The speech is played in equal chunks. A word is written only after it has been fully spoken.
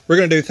we're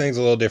going to do things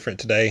a little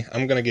different today.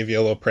 I'm going to give you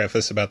a little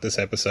preface about this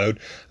episode.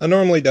 I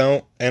normally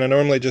don't, and I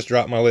normally just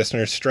drop my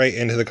listeners straight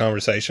into the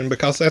conversation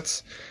because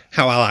that's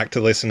how I like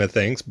to listen to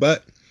things.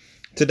 But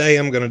today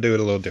I'm going to do it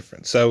a little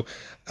different. So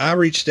I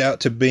reached out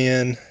to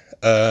Ben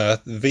via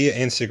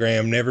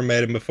Instagram, never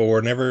met him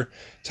before, never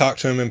talked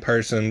to him in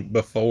person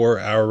before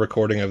our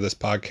recording of this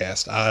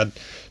podcast. I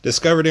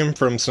discovered him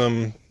from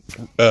some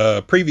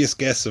previous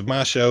guests of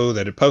my show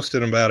that had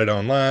posted about it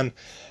online.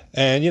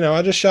 And,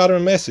 I just shot him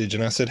a message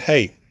and I said,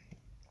 hey,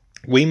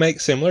 we make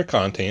similar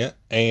content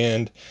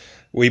and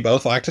we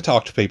both like to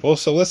talk to people.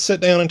 So let's sit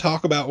down and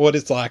talk about what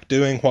it's like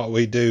doing what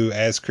we do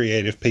as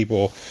creative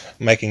people,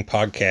 making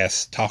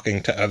podcasts,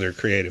 talking to other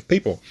creative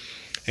people.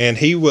 And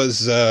he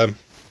was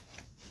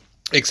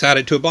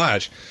excited to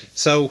oblige.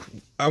 So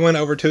I went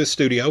over to his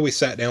studio. We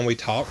sat down, we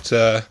talked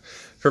for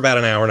about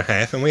an hour and a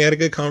half, and we had a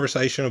good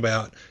conversation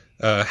about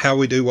how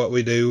we do what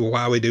we do,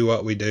 why we do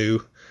what we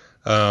do.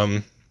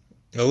 A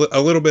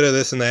little bit of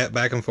this and that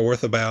back and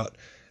forth about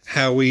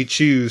how we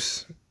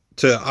choose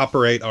to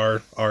operate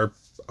our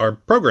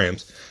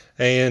programs.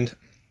 And,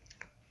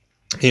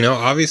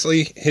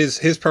 obviously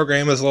his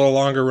program is a little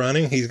longer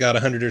running. He's got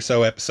 100 or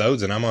so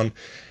episodes, and I'm on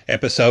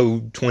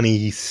episode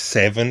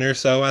 27 or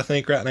so, I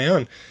think, right now.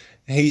 And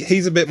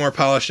he's a bit more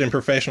polished and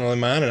professional than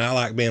mine, and I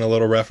like being a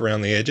little rough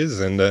around the edges.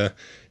 And,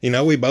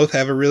 we both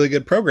have a really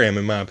good program,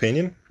 in my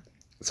opinion.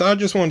 So I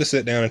just wanted to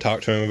sit down and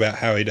talk to him about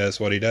how he does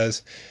what he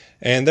does.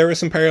 And there were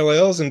some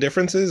parallels and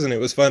differences, and it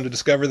was fun to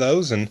discover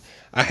those. And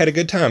I had a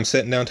good time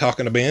sitting down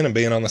talking to Ben and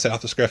being on the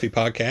South of Scruffy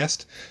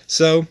podcast.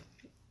 So,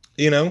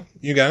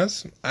 you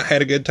guys, I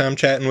had a good time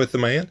chatting with the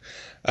man.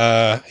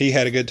 He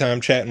had a good time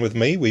chatting with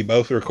me. We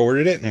both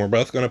recorded it, and we're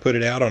both going to put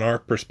it out on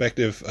our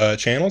respective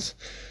channels.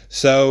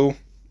 So,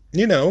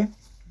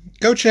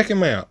 go check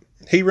him out.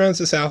 He runs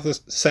the South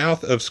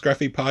of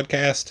Scruffy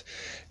podcast,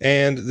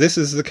 and this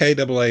is the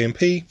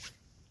KAANP.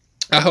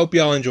 I hope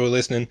y'all enjoy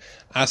listening.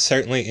 I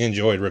certainly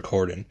enjoyed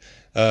recording.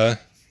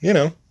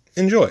 Enjoy.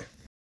 I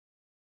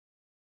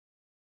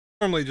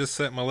normally just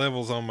set my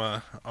levels on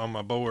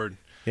my board,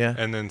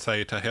 and then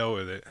say to hell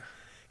with it.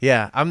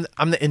 Yeah, I'm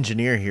the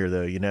engineer here,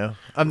 though.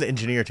 I'm the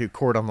engineer too.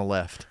 Chord on the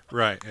left.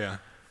 Right. Yeah.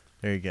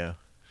 There you go.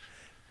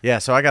 Yeah,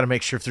 so I got to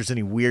make sure if there's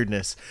any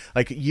weirdness.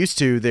 Like used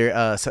to,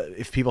 so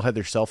if people had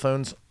their cell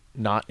phones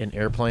not in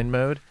airplane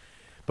mode,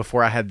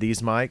 before I had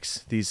these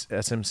mics, these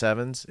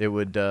SM7s, it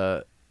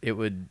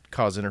would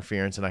cause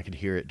interference, and I could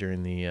hear it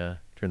during the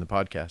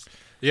podcast.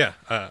 Yeah,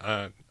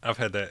 I've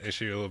had that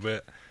issue a little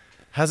bit.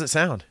 How's it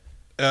sound?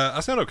 I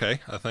sound okay,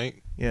 I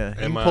think. Yeah, you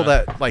can pull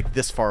that like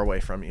this far away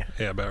from you.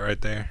 Yeah, about right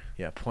there.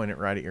 Yeah, point it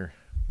right at your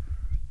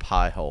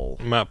pie hole.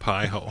 My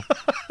pie hole.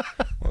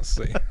 Let's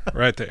see,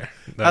 right there.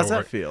 How's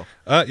that feel?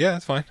 Yeah,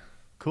 it's fine.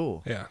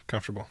 Cool. Yeah,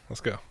 comfortable.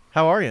 Let's go.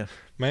 How are you,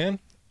 man?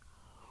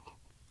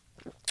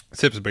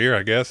 Sips of beer,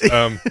 I guess.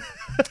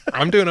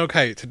 I'm doing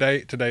okay.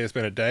 Today has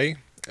been a day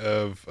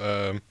of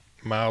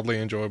mildly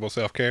enjoyable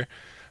self-care.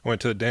 I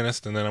went to the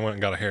dentist and then I went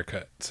and got a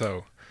haircut.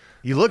 So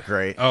you look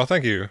great. Oh,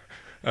 thank you.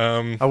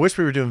 I wish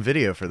we were doing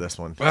video for this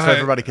one so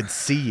everybody could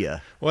see you.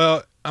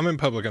 Well, I'm in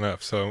public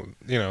enough, so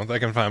they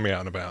can find me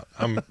out and about.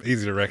 I'm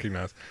easy to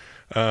recognize.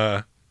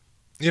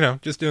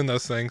 Just doing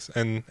those things,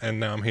 and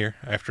now I'm here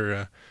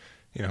after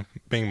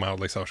being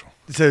mildly social.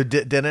 So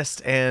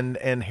dentist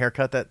and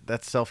haircut,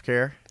 that's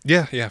self-care?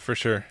 Yeah, for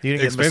sure. You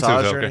didn't get a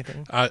massage or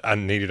anything? I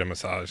needed a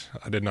massage.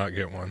 I did not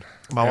get one.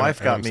 My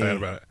wife got I'm me. sad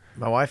about it.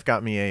 My wife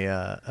got me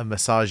a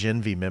Massage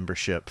Envy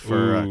membership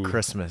for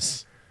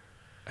Christmas.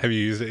 Have you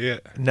used it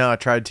yet? No, I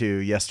tried to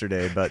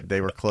yesterday, but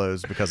they were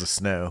closed because of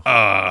snow.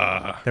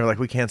 They were like,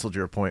 we canceled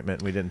your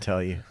appointment. We didn't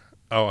tell you.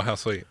 Oh, how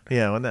sweet.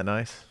 Yeah, wasn't that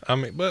nice? I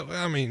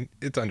mean,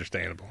 it's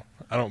understandable.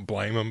 I don't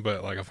blame them,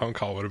 but like a phone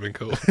call would have been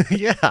cool.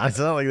 Yeah, it's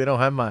not like they don't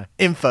have my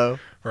info.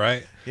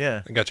 Right?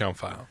 Yeah. I got you on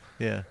file.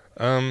 Yeah.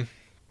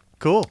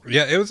 Cool.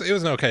 Yeah, it was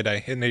an okay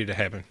day. It needed to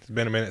happen. It's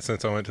been a minute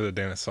since I went to the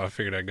dentist, so I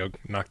figured I'd go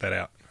knock that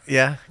out.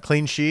 Yeah,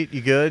 clean sheet.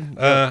 You good?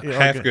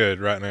 Half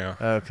good right now.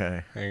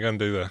 Okay. I'm gonna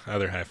do the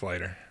other half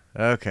later.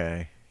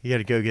 Okay. You got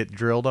to go get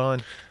drilled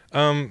on.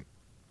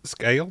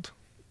 Scaled.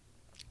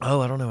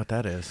 Oh, I don't know what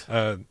that is.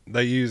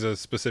 They use a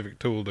specific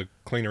tool to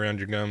clean around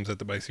your gums at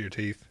the base of your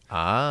teeth.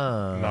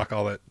 Knock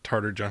all that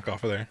tartar junk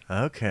off of there.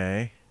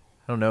 Okay.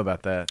 I don't know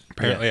about that.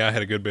 Apparently, I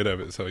had a good bit of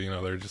it, so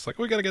they're just like,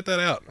 we got to get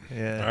that out.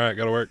 Yeah. All right,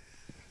 got to work.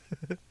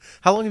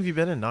 How long have you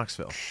been in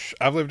Knoxville?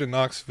 I've lived in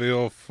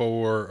Knoxville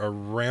for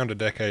around a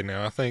decade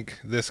now. I think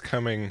this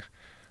coming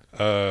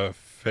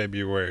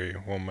February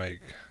will make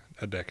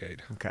a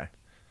decade. Okay.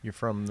 You're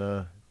from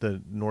the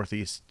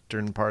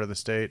northeastern part of the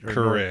state? Or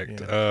correct.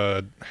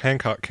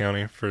 Hancock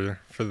County, for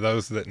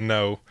those that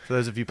know. For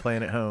those of you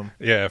playing at home.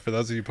 Yeah, for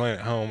those of you playing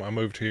at home, I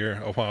moved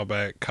here a while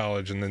back,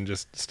 college, and then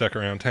just stuck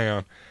around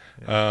town.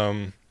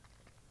 Yeah.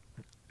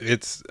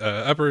 It's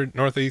upper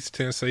northeast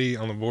Tennessee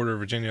on the border of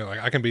Virginia. Like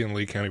I can be in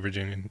Lee County,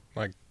 Virginia,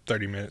 like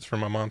 30 minutes from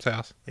my mom's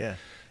house. Yeah.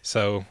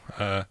 So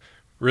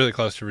really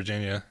close to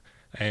Virginia,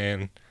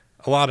 and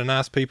a lot of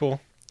nice people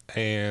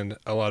and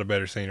a lot of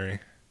better scenery.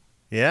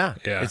 Yeah.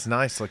 Yeah. It's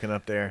nice looking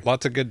up there.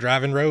 Lots of good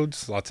driving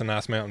roads, lots of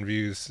nice mountain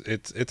views.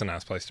 It's a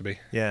nice place to be.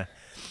 Yeah.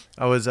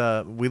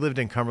 We lived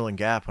in Cumberland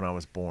Gap when I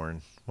was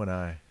born.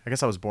 I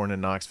guess I was born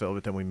in Knoxville,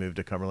 but then we moved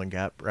to Cumberland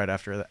Gap right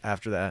after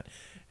that.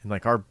 And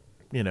like our,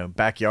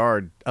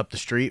 backyard up the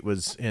street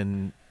was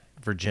in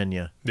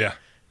Virginia. Yeah.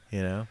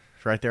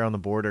 It's right there on the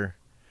border.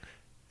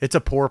 It's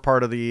a poor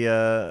part of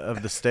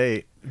the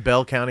state.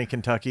 Bell County,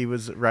 Kentucky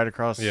was right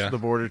across the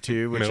border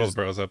too.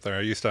 Middlesboro's up there.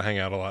 I used to hang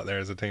out a lot there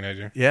as a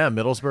teenager. Yeah,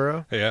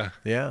 Middlesboro. Yeah.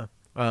 Yeah.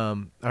 I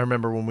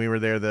remember when we were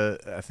there,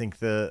 I think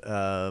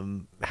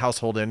the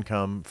household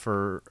income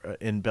for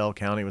in Bell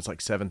County was like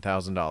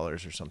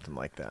 $7,000 or something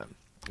like that.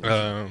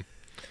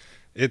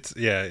 It's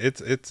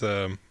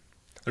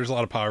there's a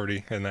lot of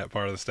poverty in that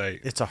part of the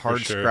state. It's a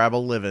hard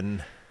scrabble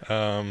living.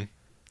 For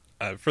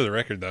the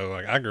record though,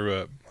 like I grew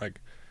up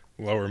like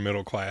lower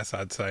middle class,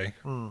 I'd say.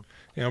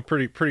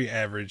 Pretty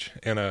average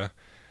in a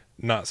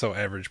not so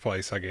average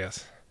place, I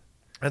guess.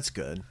 That's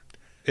good.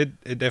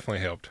 It definitely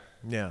helped.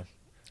 Yeah.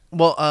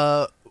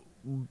 Well,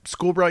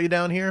 school brought you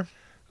down here?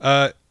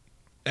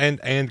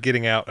 And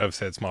getting out of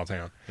said small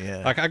town.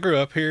 Yeah. Like I grew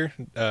up here.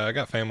 I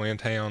got family in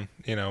town,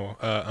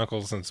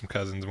 uncles and some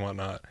cousins and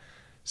whatnot.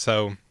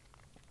 So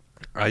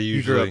I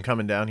usually... You grew up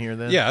coming down here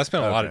then? Yeah, I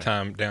spent a lot of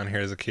time down here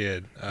as a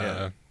kid.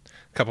 A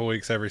couple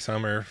weeks every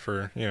summer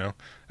for,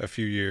 a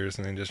few years,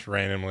 and then just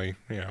randomly,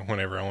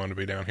 whenever I wanted to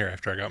be down here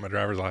after I got my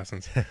driver's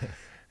license.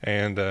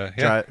 And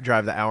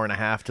drive the hour and a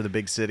half to the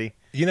big city.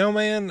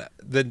 Man,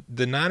 the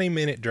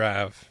 90-minute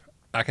drive,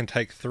 I can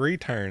take 3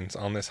 turns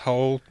on this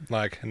whole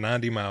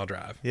 90-mile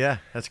drive. Yeah,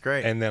 that's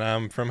great. And then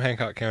I'm from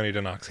Hancock County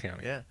to Knox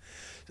County. Yeah.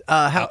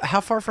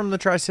 How far from the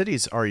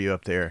Tri-Cities are you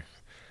up there?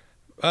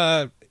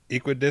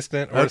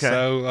 Equidistant or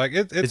so.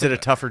 Is it a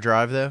tougher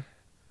drive though?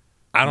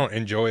 I don't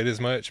enjoy it as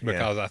much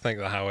because I think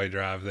the highway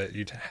drive that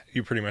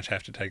you pretty much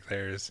have to take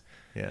there is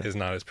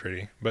not as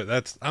pretty.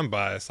 But I'm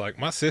biased. Like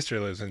my sister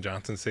lives in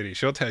Johnson City.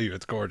 She'll tell you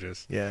it's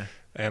gorgeous. Yeah.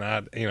 And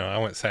I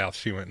went south.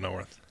 She went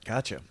north.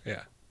 Gotcha.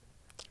 Yeah.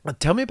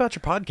 Tell me about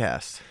your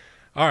podcast.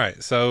 All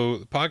right. So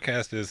the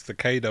podcast is the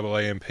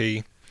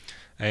KAANP,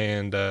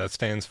 and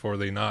stands for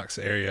the Knox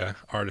Area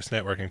Artist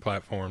Networking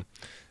Platform.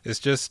 It's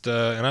just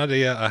an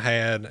idea I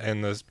had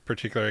and the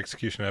particular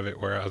execution of it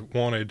where I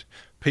wanted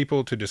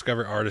people to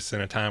discover artists in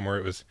a time where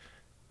it was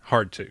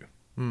hard to.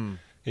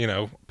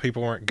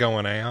 People weren't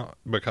going out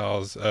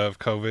because of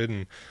COVID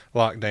and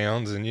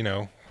lockdowns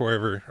and,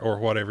 wherever or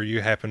whatever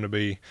you happen to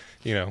be,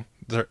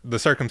 the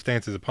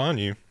circumstances upon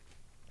you.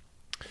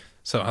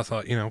 So I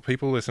thought,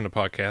 people listen to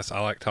podcasts. I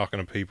like talking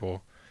to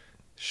people.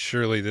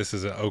 Surely this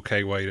is an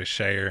okay way to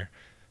share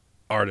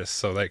artists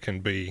so they can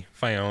be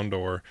found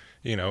or,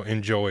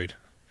 enjoyed.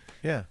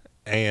 Yeah.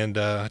 And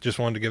just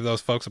wanted to give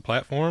those folks a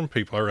platform,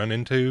 people I run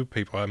into,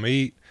 people I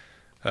meet,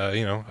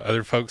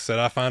 other folks that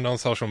I find on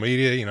social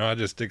media. I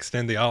just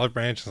extend the olive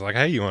branch. It's like,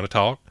 hey, you want to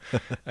talk?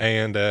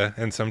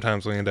 and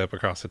sometimes we end up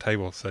across the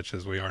table, such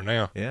as we are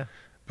now. Yeah.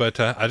 But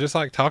I just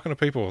like talking to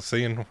people,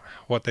 seeing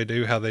what they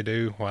do, how they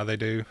do, why they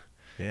do.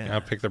 Yeah.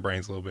 I pick their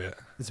brains a little bit.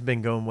 It's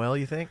been going well,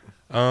 you think?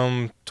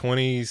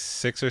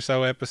 26 or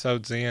so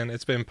episodes in.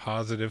 It's been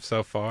positive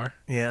so far.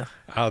 Yeah.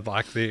 I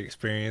like the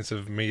experience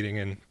of meeting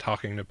and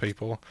talking to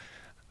people.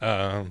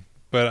 But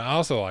I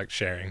also like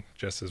sharing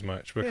just as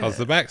much because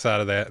the backside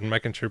of that and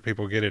making sure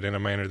people get it in a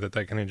manner that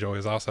they can enjoy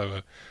is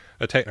also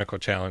a technical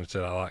challenge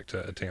that I like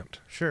to attempt.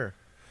 Sure.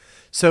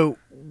 So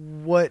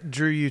what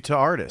drew you to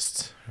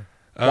artists?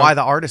 Why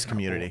the artist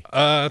community?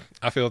 I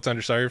feel it's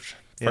underserved,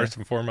 first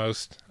and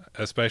foremost,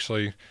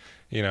 especially,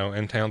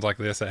 in towns like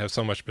this that have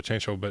so much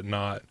potential but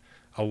not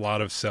a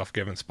lot of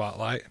self-given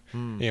spotlight.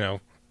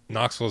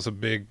 Knoxville's a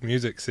big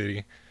music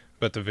city,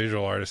 but the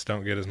visual artists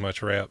don't get as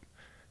much rep.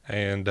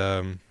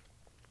 And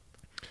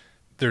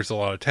there's a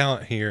lot of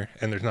talent here,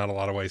 and there's not a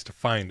lot of ways to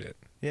find it.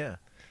 Yeah.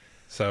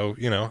 So,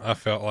 I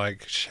felt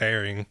like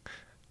sharing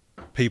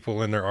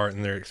people and their art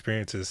and their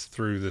experiences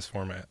through this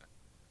format.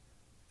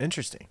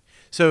 Interesting.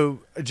 So,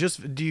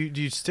 just do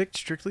you stick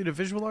strictly to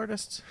visual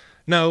artists?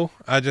 No,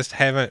 I just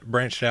haven't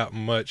branched out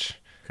much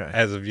Okay.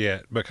 as of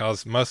yet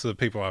because most of the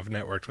people I've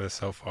networked with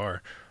so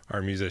far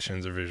are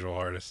musicians or visual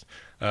artists,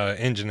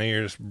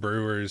 engineers,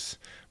 brewers,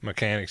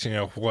 mechanics,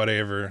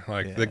 whatever.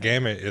 The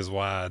gamut is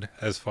wide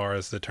as far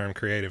as the term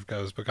creative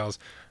goes because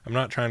I'm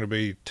not trying to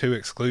be too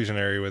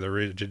exclusionary with a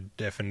rigid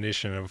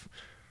definition of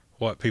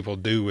what people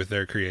do with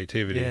their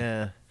creativity.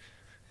 Yeah.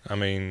 I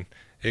mean,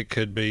 it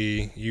could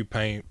be you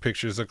paint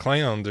pictures of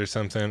clowns or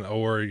something,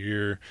 or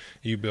you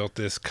built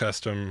this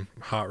custom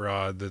hot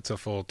rod that's a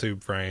full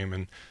tube frame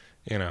and,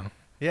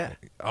 Yeah.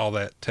 all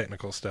that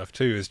technical stuff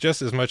too is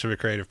just as much of a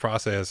creative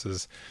process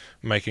as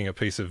making a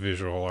piece of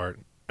visual art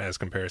as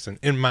comparison,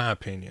 in my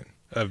opinion,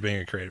 of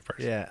being a creative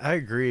person. Yeah, I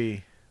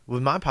agree.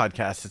 With my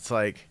podcast, it's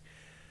like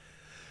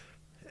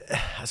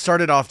I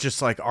started off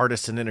just like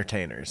artists and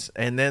entertainers,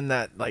 and then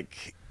that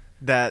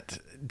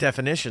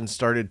definition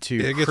started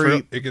to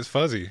creep. It gets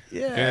fuzzy.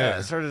 Yeah,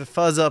 it started to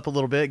fuzz up a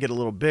little bit, get a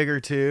little bigger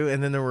too,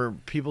 and then there were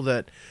people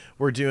that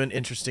were doing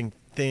interesting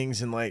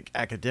things in like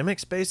academic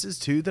spaces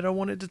too that I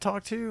wanted to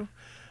talk to.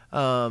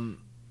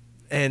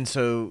 And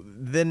so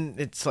then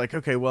it's like,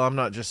 okay, well, I'm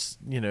not just,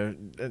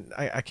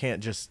 I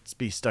can't just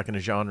be stuck in a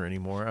genre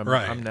anymore.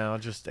 I'm now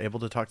just able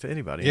to talk to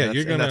anybody. Yeah,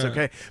 and that's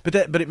okay. But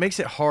it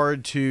makes it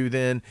hard to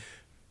then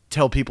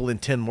tell people in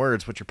 10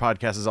 words what your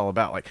podcast is all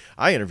about. Like,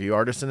 I interview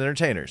artists and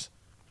entertainers.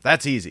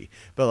 That's easy.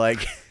 But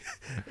like,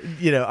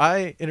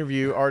 I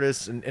interview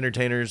artists and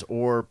entertainers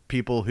or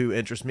people who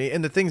interest me.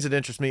 And the things that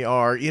interest me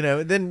are,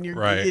 then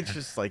it's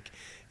just like,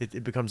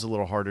 it becomes a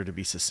little harder to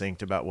be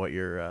succinct about what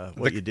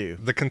you do.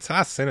 The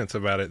concise sentence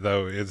about it,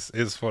 though,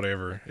 is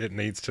whatever it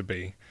needs to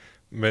be.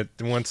 But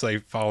once they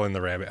fall in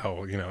the rabbit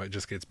hole, it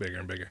just gets bigger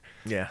and bigger.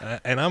 Yeah.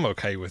 And I'm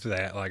okay with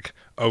that, like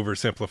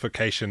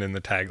oversimplification in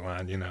the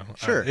tagline,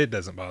 Sure. It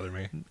doesn't bother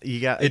me.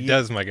 It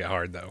does make it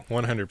hard, though,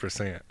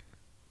 100%.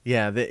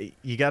 Yeah,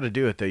 you got to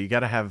do it though. You got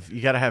to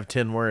have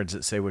 10 words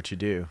that say what you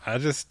do. I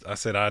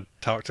said I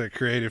talk to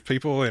creative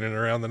people in and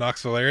around the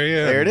Knoxville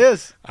area. There it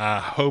is. I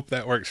hope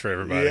that works for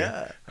everybody.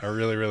 Yeah, I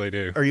really, really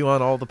do. Are you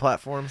on all the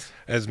platforms?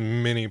 As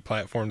many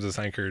platforms as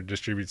Anchor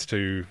distributes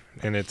to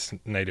in its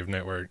native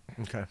network.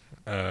 Okay.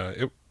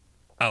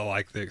 I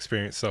like the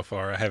experience so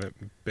far. I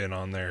haven't been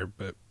on there,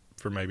 but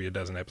for maybe a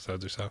dozen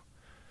episodes or so.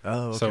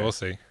 Oh, okay. So we'll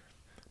see.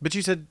 But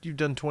you said you've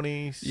done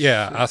 20.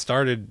 Yeah, I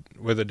started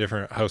with a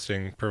different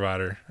hosting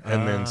provider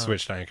and then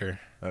switched to Anchor.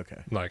 Okay.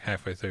 Like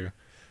halfway through.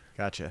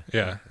 Gotcha.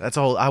 Yeah. That's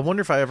a whole. I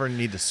wonder if I ever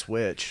need to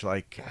switch,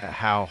 like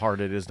how hard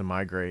it is to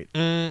migrate.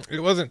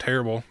 It wasn't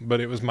terrible, but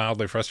it was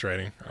mildly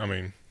frustrating. I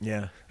mean,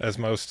 yeah, as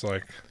most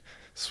like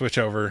switch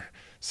over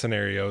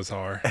scenarios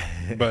are.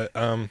 But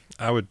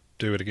I would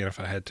do it again if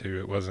I had to.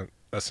 It wasn't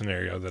a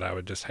scenario that I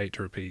would just hate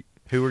to repeat.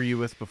 Who were you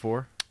with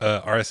before?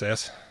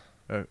 RSS.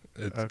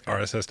 It's okay.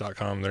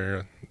 RSS.com.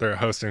 They're a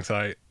hosting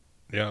site.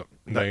 Yep.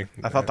 I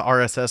thought the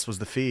RSS was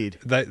the feed.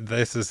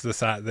 This is the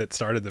site that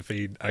started the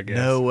feed, I guess.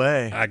 No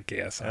way. I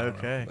guess.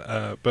 Okay.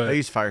 But I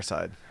use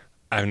Fireside.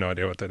 I have no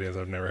idea what that is.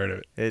 I've never heard of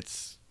it.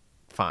 It's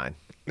fine.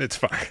 It's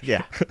fine.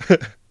 Yeah.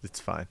 It's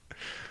fine.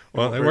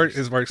 Well, it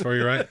works for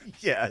you, right?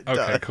 Yeah, it does.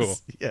 Okay, cool.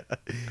 Yeah,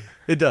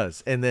 it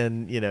does. And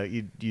then,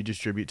 you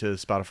distribute to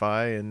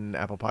Spotify and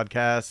Apple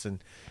Podcasts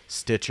and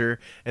Stitcher.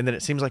 And then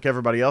it seems like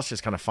everybody else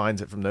just kind of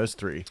finds it from those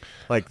three.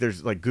 Like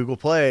there's like Google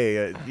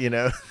Play,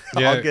 Yeah.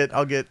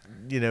 I'll get,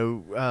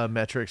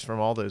 metrics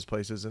from all those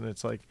places. And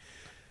it's like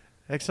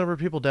X number of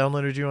people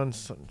downloaded you on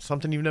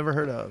something you've never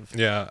heard of.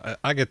 Yeah,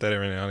 I get that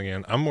every now and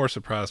again. I'm more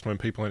surprised when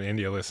people in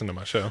India listen to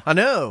my show. I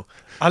know.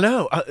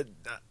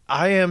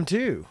 I am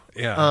too.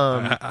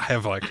 Yeah, I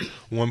have like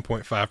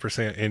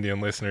 1.5% Indian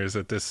listeners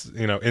at this,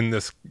 in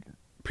this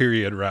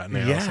period right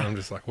now. Yeah. So I'm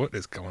just like, what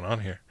is going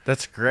on here?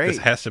 That's great. This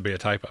has to be a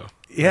typo.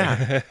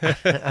 Yeah,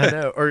 I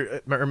know.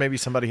 Or maybe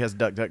somebody has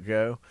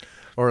DuckDuckGo,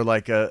 or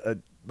like a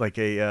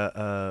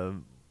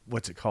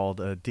what's it called?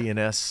 A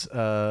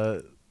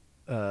DNS,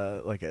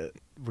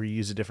 where you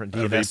use a different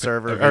DNS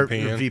server or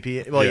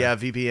VPN. Well, yeah,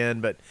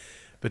 VPN,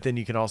 but then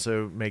you can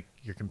also make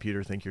your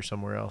computer think you're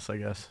somewhere else, I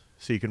guess.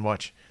 So you can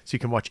watch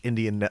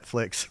Indian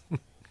Netflix.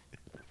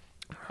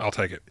 I'll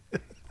take it.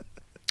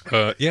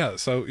 Yeah,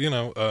 so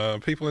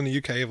people in the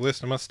UK have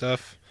listened to my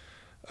stuff.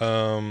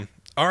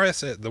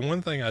 RSS. The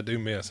one thing I do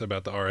miss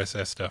about the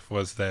RSS stuff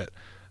was that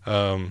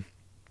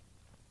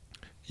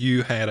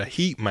you had a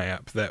heat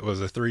map that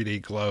was a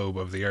 3D globe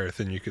of the Earth,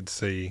 and you could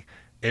see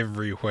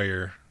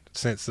everywhere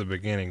since the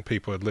beginning.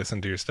 People had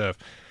listened to your stuff,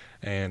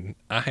 and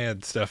I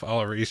had stuff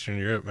all over Eastern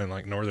Europe and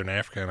like Northern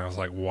Africa, and I was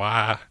like,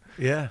 why?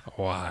 Yeah.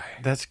 Why?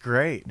 That's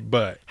great.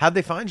 But how'd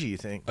they find you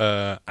think?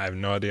 I have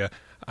no idea.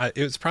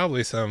 It was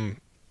probably some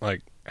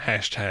like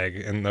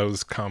hashtag in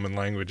those common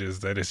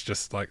languages that it's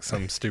just like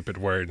some stupid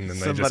word, and then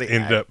they just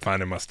ended up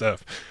finding my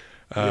stuff.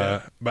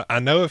 But I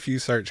know if you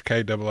search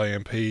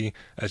KAANP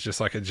as just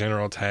like a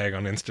general tag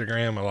on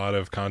Instagram, a lot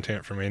of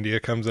content from India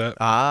comes up.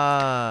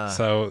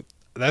 So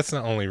that's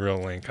the only real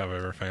link I've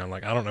ever found.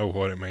 Like, I don't know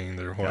what it means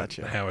or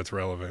how it's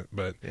relevant,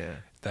 but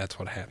that's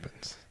what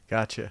happens.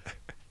 Gotcha.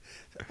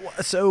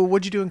 So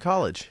what'd you do in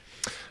college?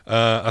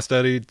 I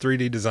studied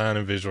 3D design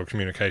and visual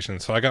communication.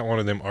 So I got one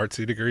of them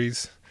artsy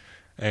degrees.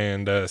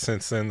 And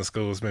since then, the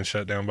school has been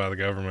shut down by the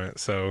government.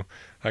 So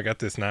I got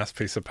this nice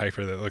piece of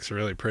paper that looks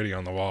really pretty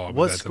on the wall.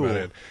 What school?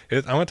 About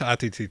it. I went to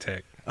ITT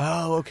Tech.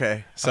 Oh,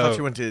 okay. So, I thought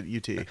you went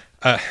to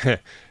UT.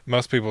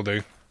 Most people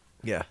do.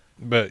 Yeah.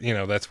 But,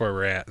 that's where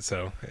we're at,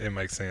 so it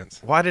makes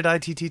sense. Why did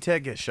ITT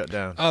Tech get shut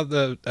down? Oh,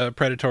 the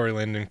predatory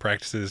lending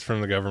practices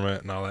from the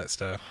government and all that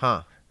stuff.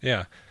 Huh.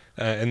 Yeah.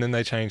 And then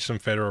they changed some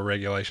federal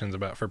regulations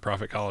about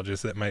for-profit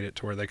colleges that made it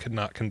to where they could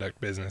not conduct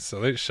business. So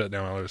they just shut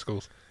down all their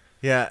schools.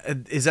 Yeah.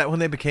 Is that when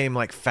they became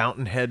like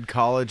Fountainhead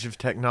College of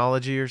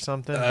Technology or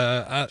something?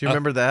 Do you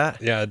remember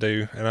that? Yeah, I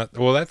do. And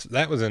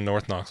that was in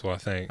North Knoxville, I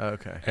think.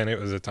 Okay. And it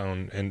was its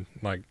own, and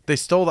like they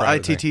stole the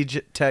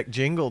ITT Tech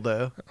jingle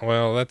though.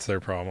 Well, that's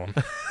their problem.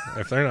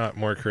 If they're not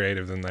more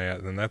creative than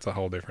that, then that's a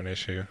whole different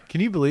issue.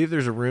 Can you believe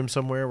there's a room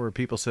somewhere where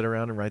people sit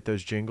around and write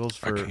those jingles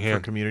for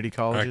community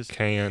colleges? I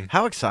can.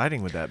 How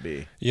exciting would that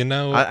be?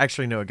 I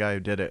actually know a guy who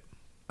did it.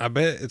 I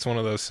bet it's one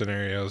of those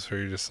scenarios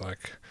where you're just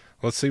like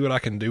let's see what I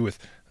can do with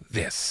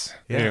this.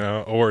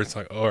 Yeah. Or it's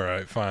like, all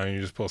right, fine,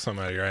 you just pull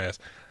something out of your ass.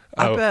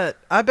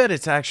 I bet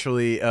it's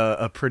actually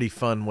a pretty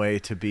fun way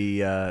to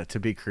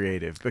be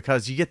creative,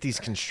 because you get these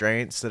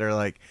constraints that are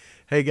like,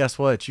 hey, guess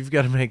what? You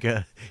got to make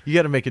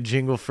a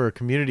jingle for a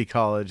community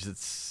college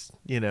that's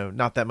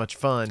not that much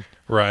fun.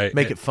 Right.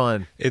 Make it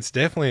fun. It's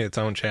definitely its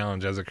own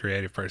challenge as a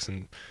creative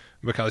person,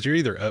 because you're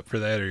either up for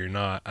that or you're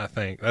not. I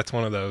think that's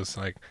one of those,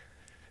 like,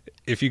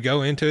 if you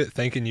go into it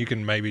thinking you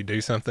can maybe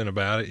do something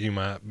about it, you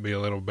might be a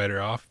little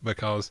better off,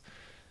 because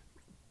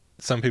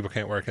some people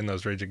can't work in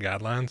those rigid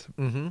guidelines.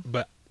 Mm-hmm.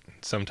 But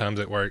sometimes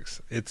it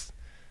works.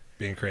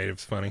 Being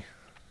creative's funny.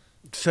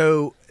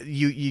 So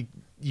you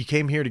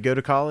came here to go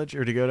to college,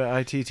 or to go to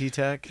ITT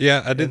Tech?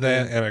 Yeah, I did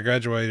that, and I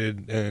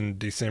graduated in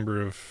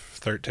December of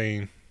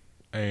 13,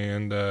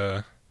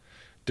 and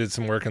did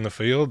some work in the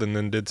field, and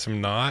then did some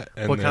not.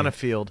 And what kind of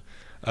field?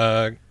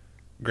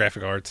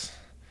 Graphic arts.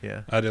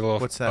 Yeah. I did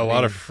What's that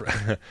lot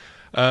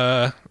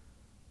of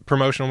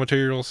promotional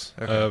materials,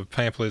 Okay.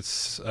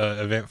 pamphlets,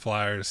 event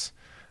flyers.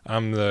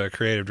 I'm the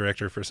creative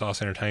director for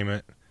SOS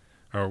Entertainment,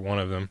 or one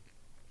of them,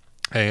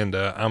 and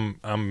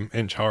I'm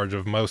in charge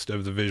of most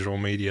of the visual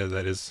media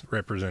that is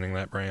representing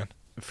that brand.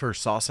 For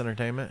SOS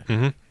Entertainment?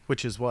 Mm-hmm.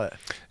 Which is what?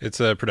 It's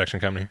a production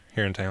company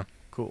here in town.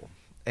 Cool.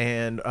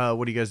 And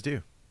what do you guys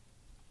do?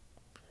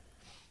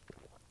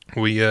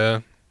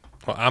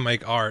 I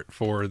make art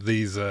for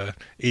these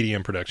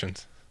EDM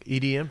productions.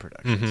 EDM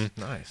productions.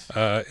 Mm-hmm. Nice.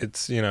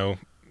 It's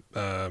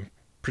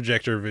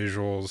projector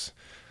visuals,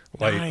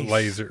 Nice.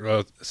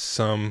 laser,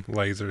 some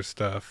laser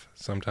stuff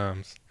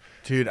sometimes.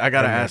 Dude, I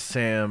gotta ask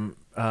Sam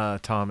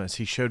Thomas.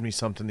 He showed me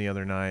something the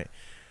other night,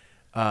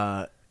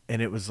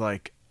 and it was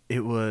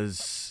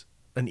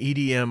an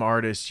EDM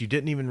artist. You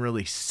didn't even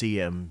really see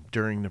him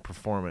during the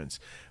performance,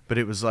 but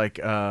it was like,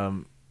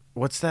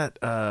 what's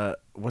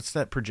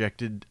that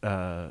projected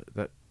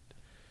that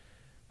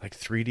like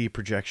 3D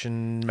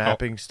projection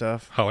mapping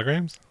stuff?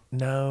 Holograms?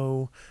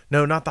 No,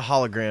 not the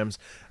holograms.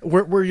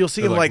 Where you'll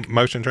see him like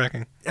motion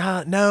tracking.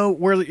 No,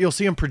 where you'll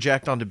see him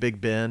project onto Big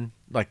Ben,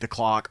 like the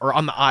clock, or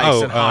on the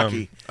ice in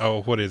hockey.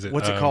 What is it?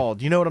 What's it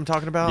called? You know what I'm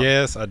talking about?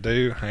 Yes, I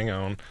do. Hang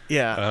on.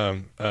 Yeah.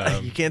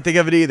 You can't think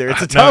of it either.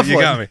 It's a tough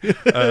one. one. You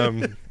got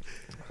me.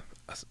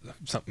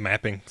 Something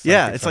mapping.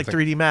 It's like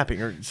 3D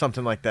mapping or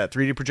something like that.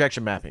 3D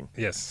projection mapping.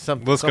 Yes.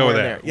 Let's go with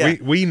that. Yeah.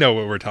 We know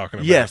what we're talking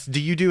about. Yes. Do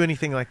you do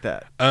anything like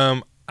that?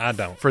 I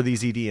don't. For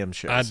these EDM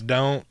shows? I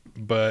don't,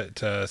 but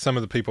some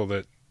of the people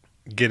that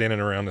get in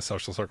and around the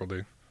social circle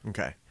do.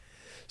 Okay.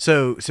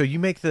 So you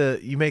make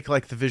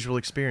like the visual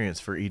experience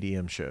for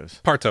EDM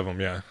shows. Parts of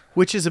them, yeah.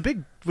 That's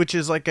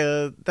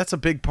a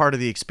big part of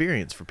the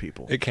experience for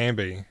people. It can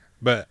be.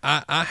 But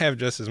I have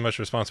just as much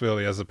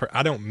responsibility as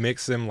I don't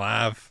mix them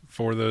live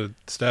for the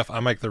stuff. I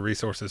make the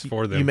resources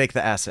for them. You make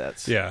the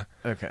assets. Yeah.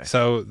 Okay.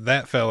 So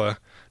that fella,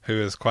 who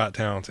is quite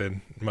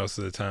talented most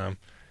of the time,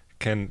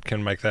 can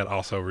make that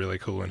also really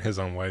cool in his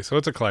own way. So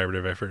it's a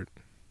collaborative effort.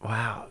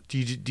 Wow. Do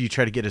you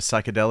try to get as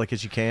psychedelic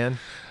as you can?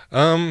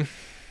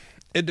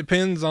 It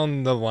depends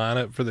on the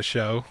lineup for the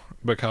show,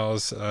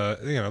 because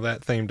that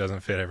theme doesn't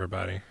fit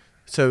everybody.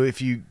 So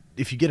if you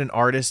get an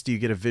artist, do you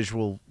get a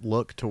visual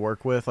look to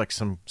work with, like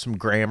some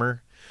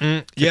grammar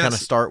to kind of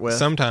start with?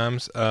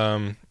 Sometimes,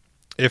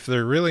 if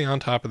they're really on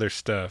top of their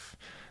stuff,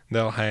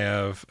 they'll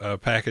have a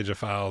package of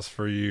files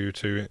for you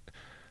to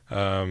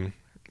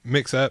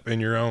mix up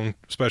in your own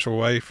special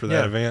way for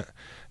that event.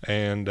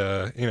 And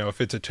if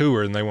it's a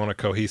tour and they want a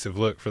cohesive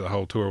look for the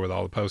whole tour with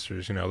all the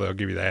posters, they'll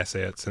give you the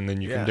assets, and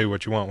then you can do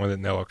what you want with it,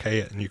 and they'll okay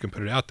it, and you can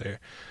put it out there.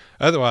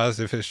 Otherwise,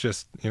 if it's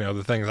just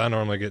the things I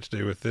normally get to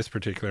do with this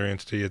particular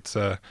entity, it's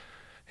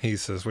he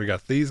says, we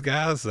got these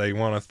guys, they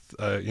want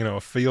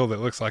a feel that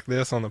looks like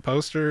this on the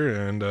poster,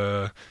 and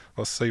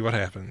let's see what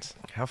happens.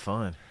 How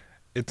fun.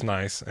 It's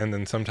nice. And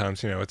then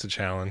sometimes it's a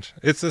challenge.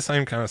 It's the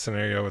same kind of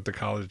scenario with the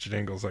college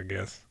jingles, I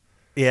guess.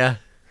 Yeah.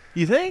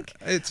 You think?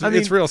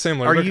 It's real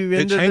similar. Are you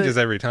it changes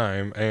every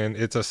time, and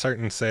it's a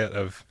certain set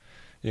of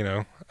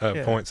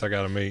points I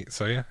got to meet.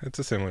 So yeah, it's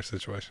a similar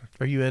situation.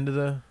 Are you into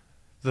the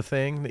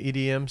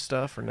EDM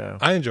stuff, or no?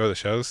 I enjoy the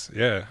shows.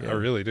 Yeah. I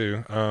really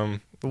do.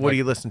 What do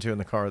you listen to in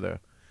the car though?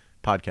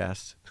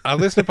 Podcasts. I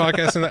listen to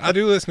podcasts, and I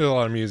do listen to a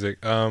lot of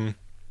music. A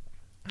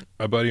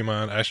buddy of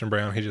mine, Ashton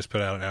Brown, he just put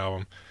out an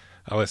album.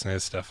 I listen to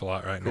his stuff a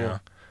lot right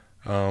now.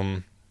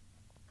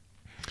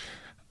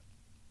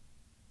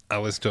 I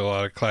listen to a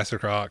lot of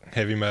classic rock,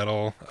 heavy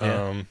metal,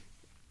 and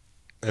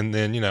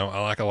then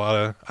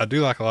I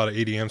do like a lot of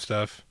EDM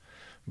stuff,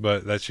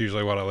 but that's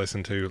usually what I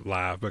listen to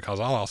live, because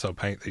I'll also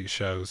paint these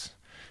shows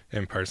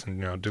in person,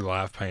 do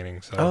live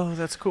painting. So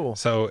that's cool.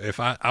 So if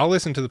I'll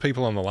listen to the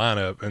people on the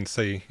lineup and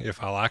see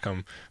if I like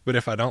them, but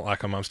if I don't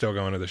like them, I'm still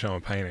going to the show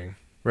and painting.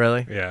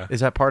 Really? Yeah.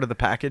 Is that part of the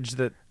package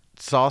that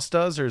Sauce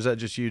does, or is that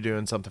just you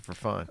doing something for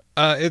fun?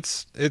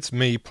 It's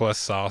me plus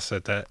Sauce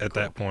at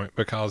that point,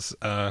 because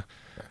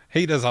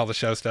he does all the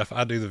show stuff.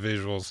 I do the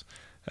visuals,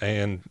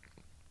 and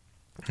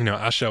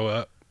I show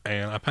up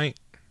and I paint.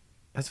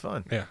 That's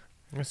fun. Yeah,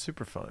 that's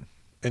super fun.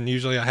 and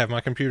usually I have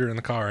my computer in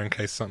the car in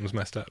case something's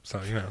messed up.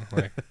 So,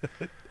 like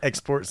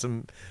Export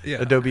some yeah.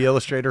 Adobe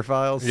Illustrator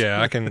files.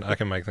 Yeah, I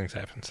can make things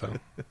happen. So,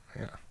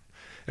 yeah.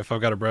 If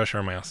I've got a brush or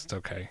a mouse, it's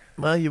okay.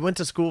 Well, you went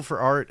to school for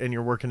art and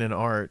you're working in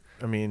art.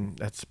 I mean,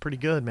 that's pretty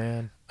good,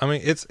 man. I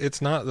mean,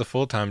 it's not the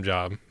full-time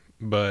job,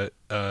 but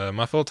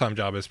my full-time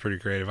job is pretty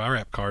creative. I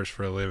wrap cars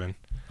for a living.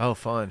 Oh,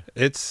 fun.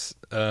 It's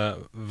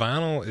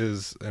vinyl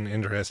is an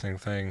interesting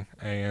thing,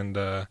 and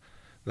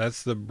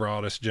that's the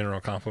broadest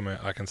general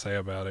compliment I can say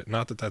about it.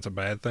 Not that that's a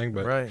bad thing,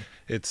 but Right.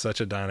 it's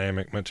such a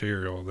dynamic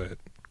material that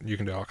you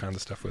can do all kinds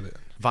of stuff with it.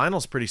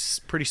 Vinyl's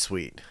pretty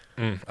sweet.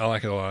 I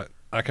like it a lot.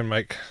 I can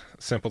make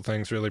simple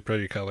things really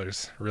pretty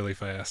colors really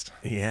fast.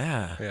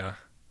 Yeah. Yeah.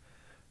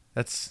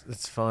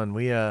 That's fun.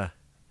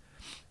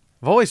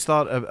 I've always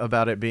thought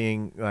about it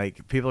being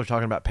like people are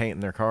talking about painting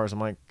their cars. I'm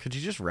like, could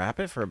you just wrap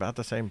it for about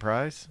the same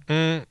price?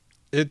 It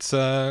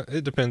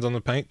depends on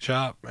the paint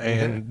shop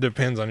and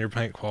depends on your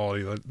paint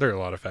quality. There are a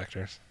lot of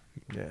factors.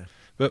 Yeah.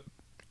 But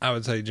I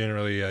would say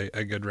generally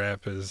a good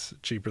wrap is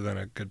cheaper than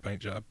a good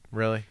paint job.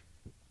 Really?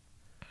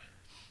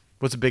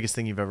 What's the biggest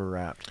thing you've ever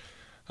wrapped?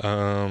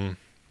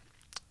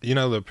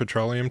 The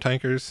petroleum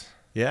tankers?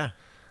 Yeah.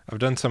 I've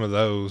done some of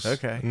those.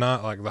 Okay.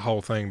 Not like the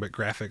whole thing, but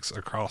graphics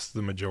across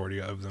the majority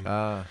of them.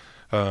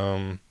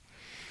 The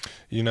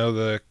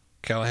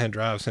Callahan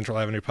Drive, Central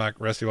Avenue Pike,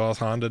 Rusty Walls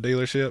Honda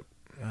dealership?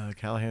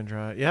 Callahan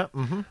Drive. Yeah.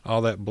 Mm-hmm.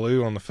 All that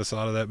blue on the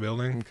facade of that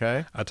building.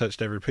 Okay. I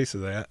touched every piece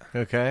of that.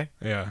 Okay.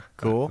 Yeah.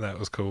 Cool. That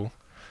was cool.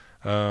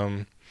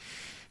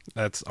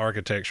 That's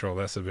architectural.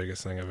 That's the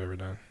biggest thing I've ever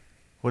done.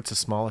 What's the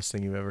smallest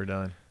thing you've ever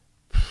done?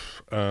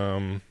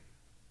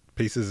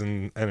 Pieces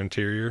in an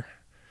interior.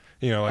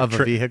 Like Of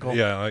a vehicle?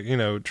 Yeah,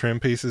 like, trim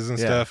pieces and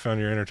stuff on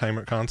your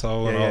entertainment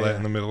console and all that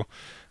in the middle,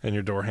 and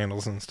your door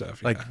handles and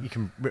stuff. Like you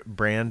can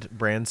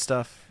brand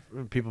stuff?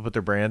 People put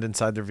their brand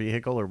inside their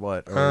vehicle or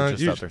what? Or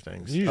just other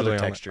things? Other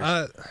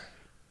textures?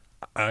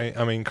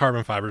 I mean,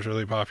 carbon fiber is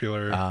really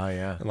popular.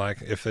 Yeah.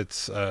 Like if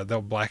it's,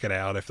 they'll black it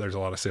out if there's a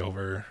lot of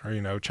silver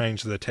or,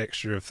 change the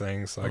texture of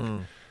things. Like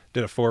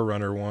did a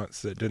 4Runner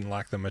once that didn't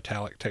like the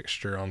metallic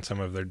texture on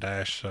some of their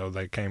dash, so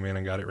they came in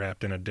and got it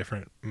wrapped in a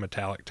different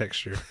metallic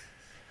texture.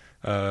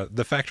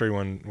 The factory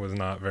one was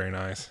not very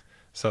nice,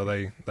 so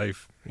they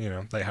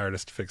hired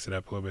us to fix it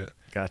up a little bit.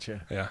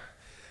 Gotcha. Yeah.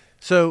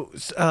 So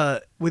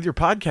with your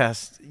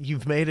podcast,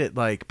 you've made it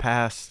like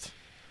past,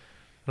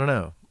 I don't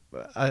know.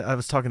 I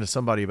was talking to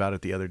somebody about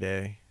it the other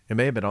day. It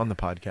may have been on the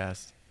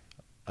podcast,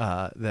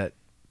 that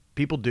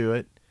people do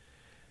it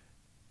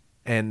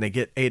and they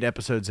get 8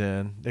 episodes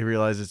in, they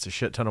realize it's a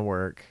shit ton of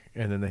work,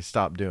 and then they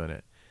stop doing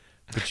it.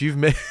 But you've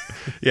made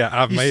yeah,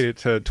 I've made it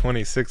to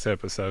 26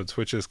 episodes,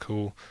 which is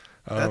cool.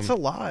 That's a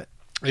lot.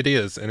 It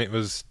is, and it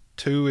was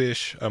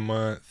 2-ish a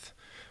month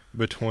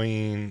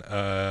between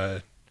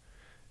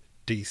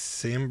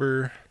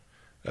December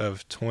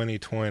of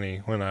 2020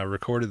 when I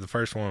recorded the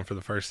first one for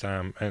the first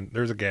time, and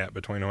there's a gap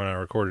between when I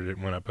recorded it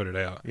and when I put it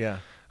out. Yeah.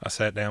 I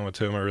sat down with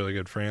 2 of my really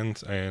good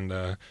friends,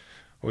 and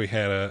we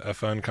had a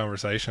fun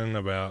conversation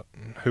about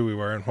who we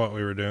were and what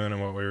we were doing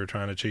and what we were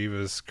trying to achieve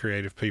as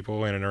creative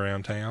people in and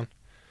around town.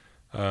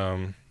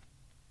 And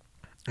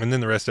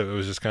then the rest of it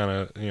was just kind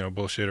of,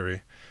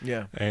 bullshittery.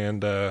 Yeah.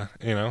 And,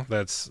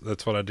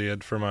 that's what I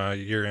did for my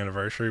year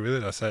anniversary with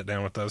it. I sat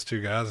down with those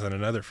 2 guys and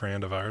another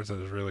friend of ours that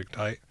was really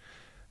tight,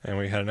 and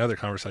we had another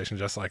conversation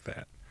just like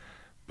that.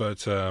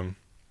 But,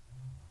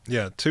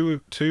 yeah,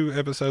 two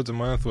episodes a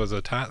month was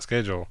a tight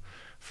schedule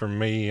for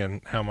me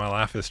and how my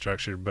life is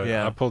structured, but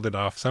I pulled it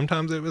off.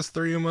 Sometimes it was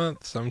 3 a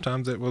month,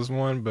 sometimes it was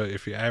 1, but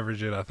if you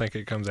average it, I think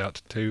it comes out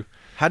to 2.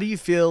 How do you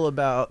feel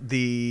about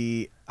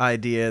the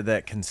idea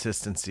that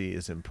consistency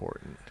is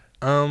important?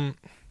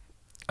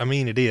 I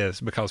mean, it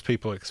is, because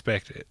people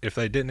expect it. If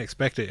they didn't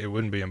expect it, it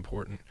wouldn't be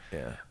important.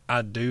 Yeah.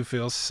 I do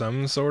feel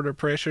some sort of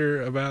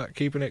pressure about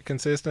keeping it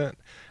consistent,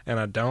 and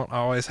I don't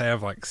always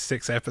have like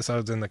 6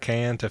 episodes in the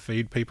can to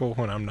feed people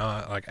when I'm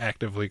not like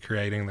actively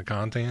creating the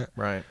content.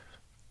 Right.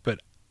 But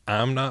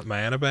I'm not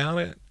mad about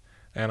it,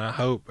 and I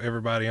hope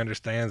everybody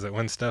understands that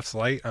when stuff's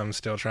late, I'm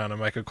still trying to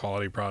make a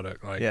quality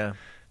product. Like,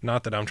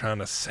 not that I'm trying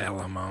to sell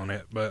them on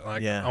it, but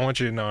like, I want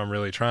you to know I'm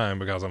really trying,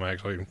 because I'm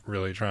actually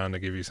really trying to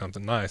give you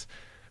something nice.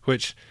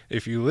 Which,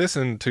 if you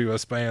listen to a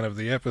span of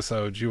the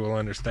episodes, you will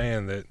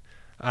understand that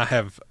I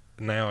have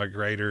now a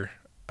greater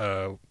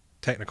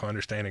technical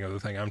understanding of the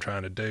thing I'm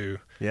trying to do.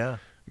 Yeah.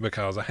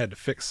 Because I had to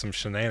fix some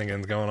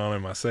shenanigans going on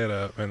in my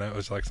setup, and that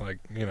was like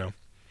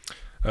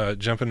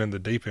jumping in the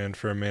deep end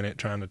for a minute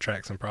trying to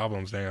track some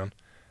problems down.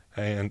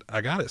 And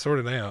I got it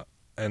sorted out,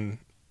 and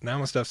now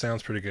my stuff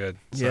sounds pretty good.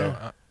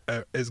 So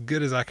as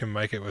good as I can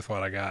make it with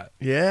what I got.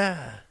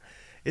 Yeah.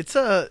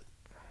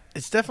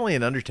 It's definitely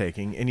an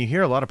undertaking, and you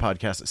hear a lot of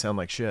podcasts that sound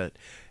like shit,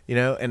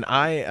 and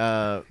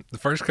the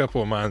first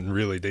couple of mine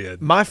really did.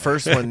 My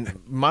first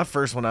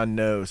one I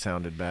know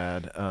sounded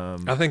bad.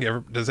 I think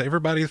does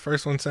everybody's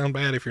first one sound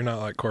bad if you're not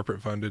like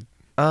corporate funded?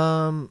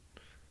 I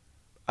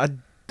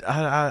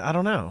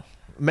don't know.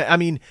 I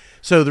mean,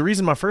 so the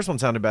reason my first one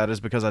sounded bad is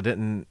because I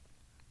didn't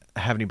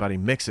have anybody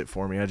mix it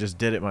for me. I just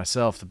did it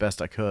myself the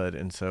best I could,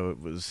 and so it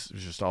was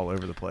just all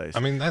over the place. I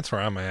mean, that's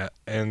where I'm at,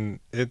 and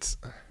it's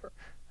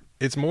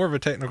more of a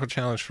technical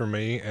challenge for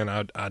me, and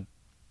I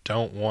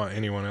don't want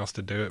anyone else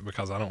to do it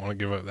because I don't want to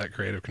give up that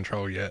creative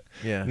control yet.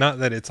 Yeah. Not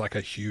that it's like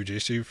a huge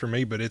issue for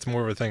me, but it's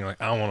more of a thing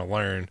like I want to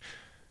learn.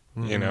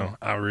 You know,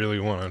 I really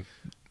want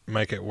to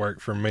make it work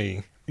for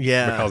me.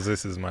 Yeah. Because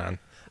this is mine.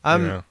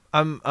 I'm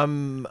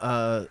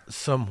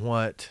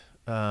somewhat.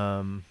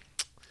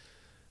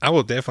 I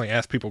will definitely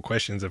ask people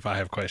questions if I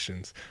have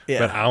questions. Yeah.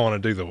 But I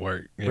want to do the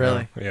work. You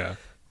Really? know? Yeah.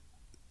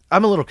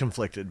 I'm a little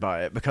conflicted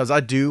by it because I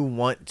do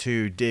want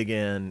to dig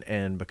in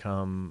and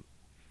become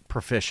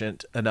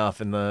proficient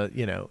enough in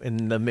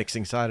the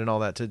mixing side and all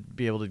that to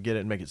be able to get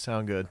it and make it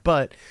sound good.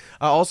 But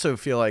I also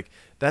feel like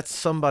that's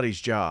somebody's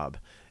job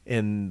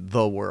in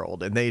the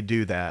world, and they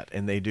do that,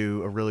 and they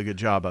do a really good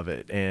job of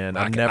it. And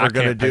I'm never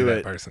going to do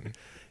it. Person.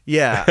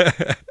 Yeah,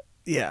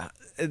 yeah.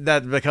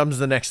 That becomes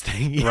the next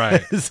thing,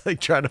 right? It's like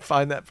trying to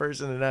find that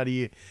person, and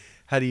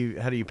how do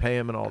you pay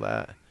him and all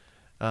that.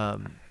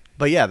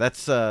 But yeah,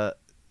 that's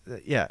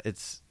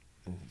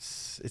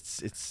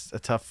it's a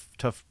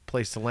tough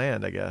place to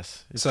land, I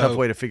guess. It's a tough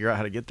way to figure out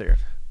how to get there.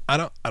 I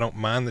don't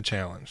mind the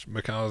challenge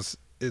because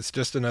it's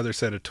just another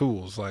set of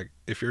tools. Like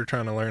if you're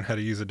trying to learn how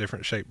to use a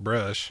different shaped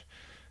brush,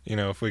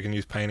 if we can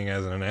use painting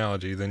as an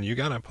analogy, then you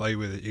got to play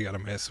with it. You got to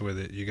mess with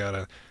it. You got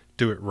to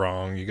do it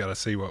wrong. You got to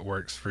see what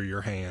works for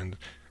your hand.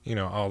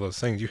 All those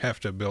things. You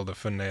have to build a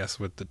finesse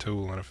with the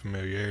tool and a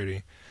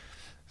familiarity.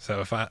 So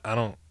if I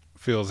don't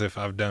feel as if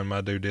I've done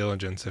my due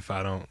diligence if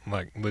I don't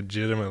like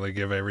legitimately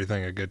give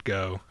everything a good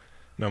go,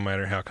 no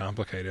matter how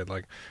complicated.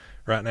 Like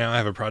right now I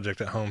have a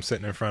project at home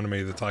sitting in front of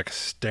me that's like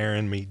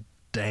staring me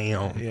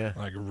down,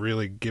 like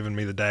really giving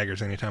me the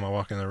daggers anytime I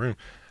walk in the room.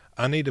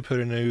 I need to put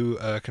a new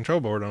control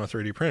board on a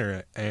 3D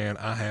printer, and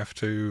I have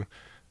to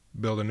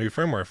build a new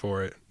firmware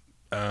for it.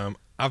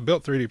 I've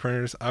built 3D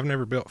printers. I've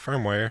never built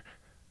firmware.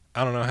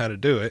 I don't know how to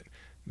do it.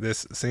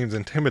 This seems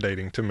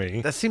intimidating to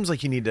me. That seems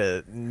like you need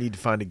to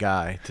find a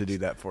guy to do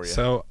that for you.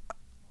 So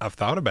I've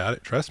thought about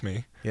it, trust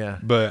me. Yeah.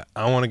 But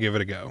I want to give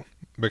it a go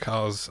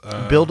because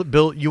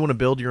build you want to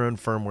build your own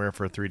firmware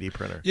for a 3D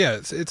printer. Yeah,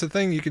 it's a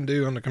thing you can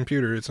do on the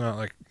computer. It's not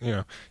like,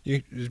 you're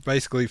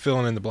basically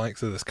filling in the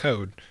blanks of this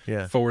code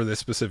for this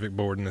specific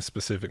board and this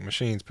specific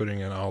machines, putting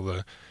in all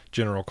the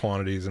general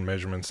quantities and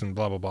measurements and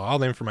blah, blah, blah, all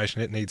the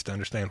information it needs to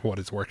understand what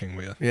it's working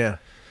with. Yeah.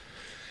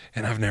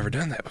 And I've never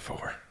done that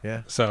before.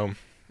 Yeah. So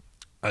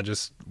I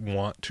just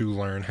want to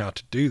learn how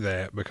to do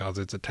that because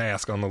it's a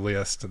task on the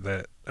list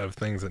of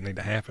things that need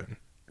to happen.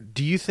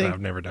 Do you think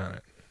I've never done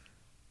it?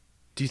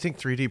 Do you think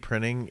 3D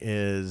printing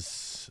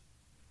is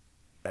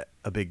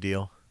a big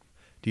deal?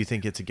 Do you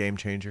think it's a game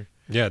changer?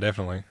 Yeah,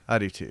 definitely. I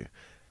do too.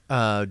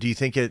 Do you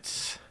think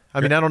it's?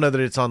 I mean, I don't know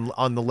that it's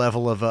on the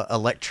level of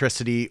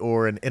electricity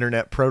or an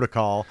internet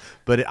protocol,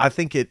 but I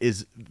think it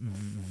is.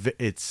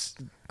 It's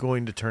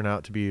going to turn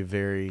out to be a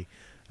very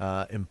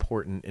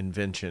important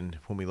invention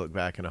when we look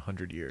back in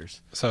 100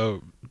 years.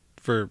 So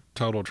for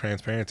total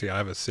transparency, I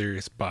have a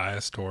serious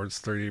bias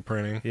towards 3D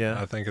printing.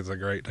 Yeah. I think it's a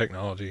great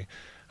technology.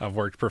 I've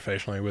worked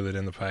professionally with it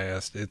in the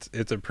past.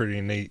 It's a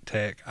pretty neat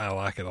tech. I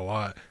like it a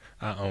lot.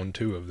 I own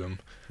 2 of them.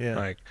 Yeah.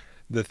 Like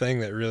the thing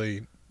that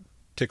really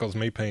tickles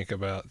me pink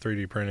about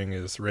 3D printing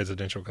is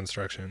residential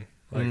construction.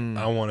 Like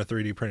I want a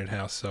 3D printed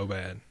house so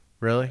bad.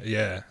 Really?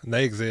 Yeah,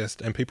 they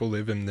exist and people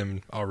live in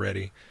them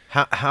already.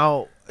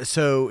 How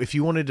so if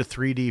you wanted to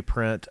 3D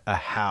print a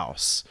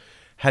house,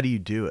 how do you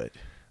do it?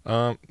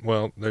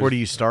 Well, where do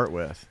you start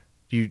with?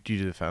 You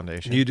do the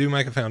foundation? You do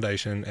make a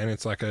foundation, and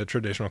it's like a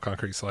traditional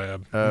concrete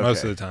slab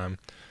most of the time.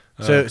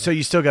 So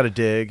you still got to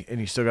dig, and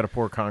you still got to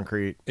pour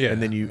concrete,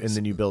 and then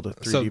you build a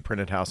 3D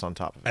printed house on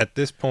top of it. At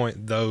this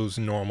point, those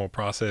normal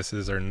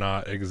processes are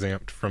not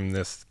exempt from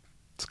this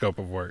scope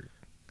of work.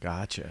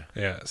 Gotcha.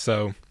 Yeah,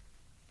 so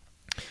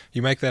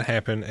you make that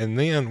happen, and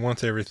then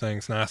once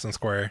everything's nice and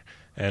square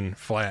and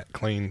flat,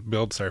 clean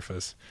build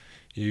surface,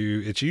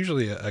 it's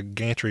usually a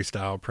gantry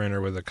style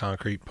printer with a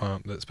concrete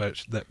pump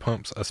that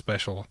pumps a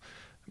special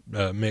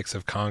mix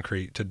of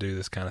concrete to do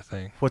this kind of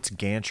thing. What's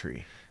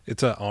gantry?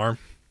 It's an arm,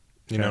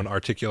 an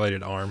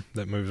articulated arm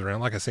that moves around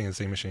like a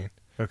CNC machine.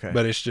 Okay.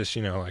 But it's just,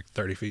 like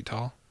 30 feet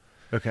tall.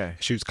 Okay.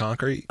 It shoots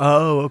concrete.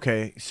 Oh,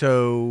 okay.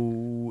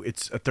 So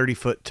it's a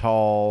 30-foot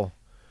tall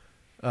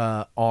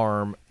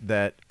arm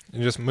that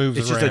it just moves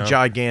around. It's just a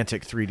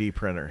gigantic 3D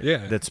printer.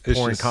 Yeah. That's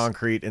pouring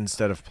concrete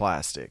instead of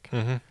plastic.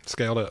 Mm-hmm.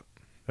 Scaled up.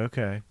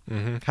 Okay.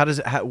 Mm-hmm. How does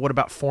it? What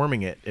about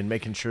forming it and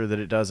making sure that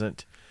it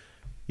doesn't,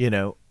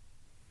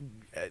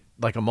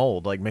 like a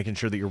mold, like making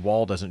sure that your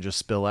wall doesn't just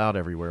spill out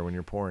everywhere when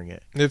you're pouring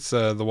it? It's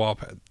the wall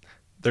pad.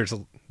 There's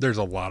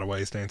a lot of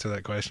ways to answer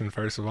that question.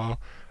 First of all,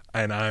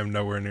 and I am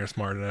nowhere near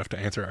smart enough to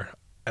answer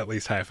at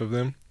least half of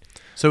them.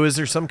 So is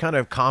there some kind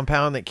of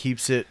compound that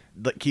keeps it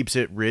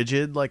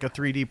rigid like a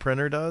 3D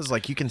printer does?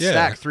 Like you can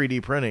stack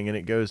 3D printing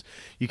and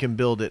you can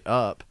build it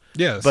up.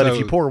 Yeah. But if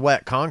you pour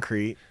wet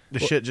concrete,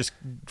 shit just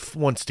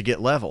wants to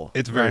get level.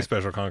 It's very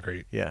special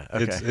concrete. Yeah.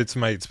 Okay. It's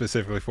made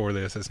specifically for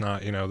this. It's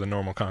not, the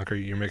normal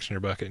concrete you mix in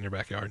your bucket in your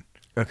backyard.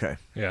 Okay.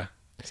 Yeah,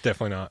 it's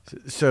definitely not.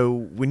 So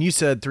when you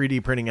said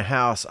 3D printing a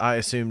house, I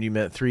assumed you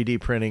meant 3D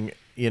printing,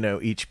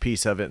 each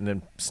piece of it and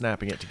then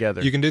snapping it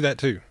together. You can do that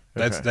too.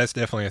 That's Okay. that's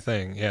definitely a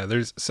thing. Yeah,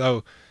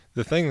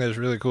 the thing that's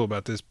really cool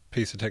about this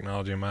piece of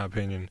technology, in my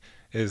opinion,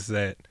 is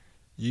that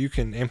you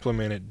can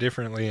implement it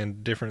differently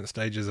in different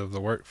stages of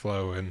the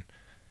workflow, and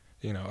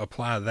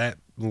apply that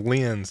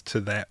lens to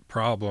that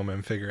problem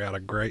and figure out a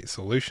great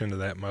solution to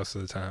that most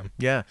of the time.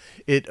 Yeah,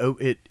 it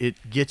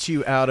gets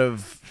you out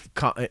of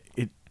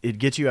it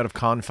gets you out of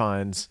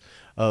confines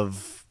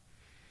of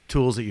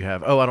tools that you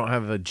have. Oh, I don't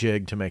have a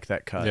jig to make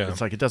that cut. Yeah. It's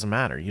like it doesn't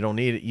matter. You don't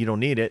need it. You don't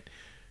need it.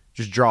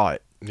 Just draw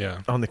it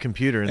Yeah. on the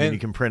computer, and then you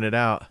can print it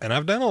out. And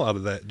I've done a lot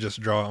of that.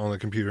 Just draw it on the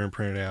computer and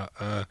print it out.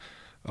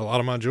 A lot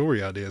of my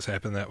jewelry ideas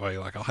happen that way.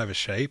 Like I'll have a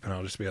shape and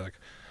I'll just be like,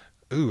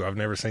 ooh, I've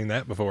never seen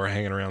that before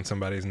hanging around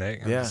somebody's neck.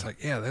 I'm just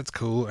like, yeah, that's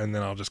cool. And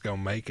then I'll just go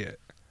make it.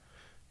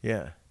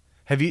 Yeah.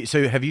 Have you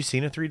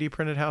seen a 3D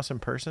printed house in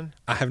person?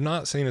 I have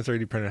not seen a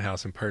 3D printed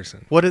house in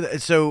person.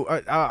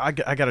 I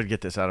got to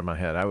get this out of my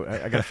head.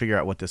 I got to figure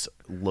out what this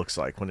looks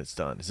like when it's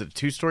done. Is it a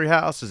 2-story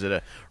house? Is it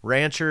a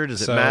rancher?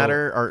 Does it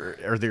matter?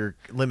 Are there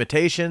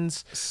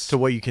limitations to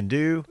what you can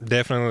do?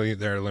 Definitely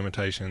there are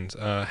limitations.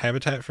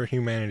 Habitat for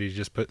Humanity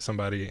just put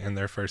somebody in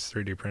their first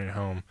 3D printed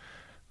home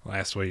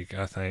last week,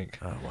 I think.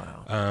 Oh,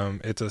 wow.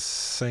 It's a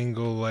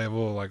single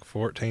level, like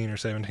 1,400 or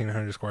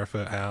 1,700 square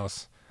foot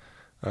house.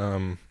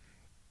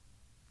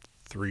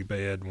 3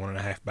 bed,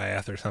 1.5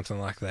 bath, or something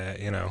like that.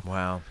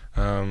 Wow.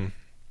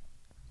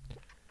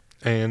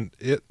 And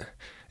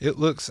it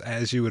looks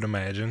as you would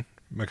imagine,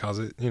 because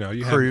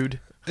you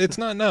Crude. It's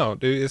not, no,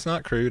 dude. It's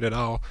not crude at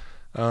all.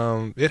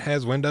 It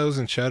has windows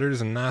and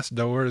shutters and nice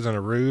doors and a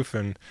roof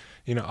and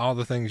all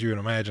the things you would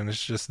imagine.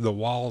 It's just the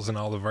walls and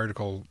all the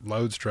vertical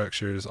load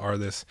structures are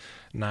this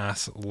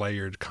nice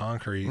layered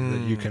concrete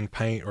that you can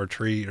paint or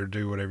treat or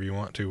do whatever you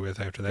want to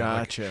with after that.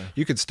 Gotcha. Like,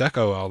 you could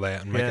stucco all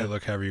that and make it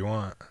look however you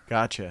want.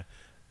 Gotcha.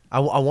 I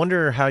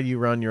wonder how you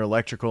run your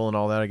electrical and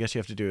all that. I guess you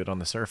have to do it on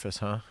the surface,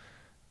 huh?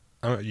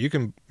 You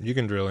can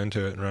drill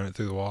into it and run it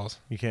through the walls.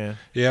 You can.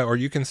 Yeah, or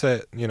you can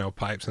set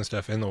pipes and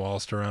stuff in the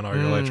walls to run all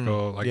your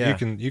electrical. Like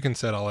you can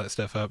set all that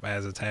stuff up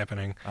as it's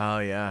happening. Oh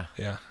yeah,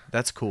 yeah,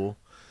 that's cool.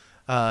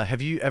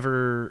 Have you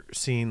ever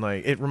seen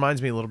it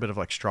reminds me a little bit of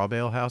like straw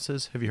bale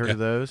houses. Have you heard of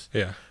those?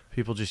 Yeah.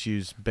 People just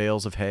use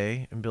bales of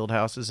hay and build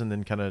houses and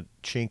then kind of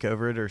chink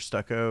over it or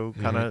stucco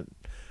kind of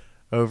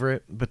over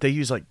it. But they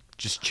use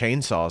just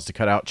chainsaws to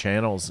cut out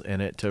channels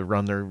in it to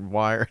run their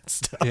wire and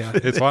stuff. Yeah,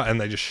 it's wild, and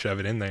they just shove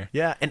it in there.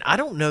 Yeah, and I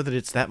don't know that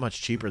it's that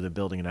much cheaper than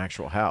building an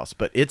actual house,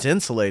 but it's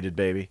insulated,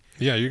 baby.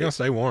 Yeah, you're gonna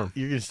stay warm.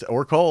 You're gonna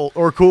or cold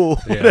or cool,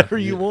 whatever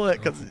you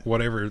want.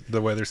 Whatever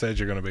the weather says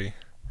you're gonna be.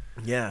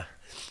 Yeah,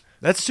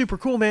 that's super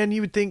cool, man.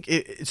 You would think.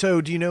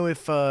 So, do you know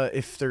if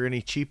they're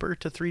any cheaper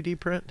to 3D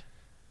print?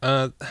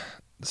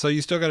 So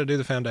you still got to do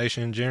the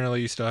foundation.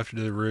 Generally, you still have to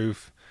do the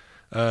roof.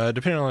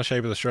 Depending on the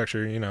shape of the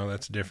structure,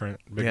 that's different.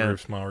 Big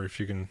roof, small roof,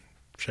 you can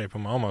shape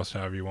them almost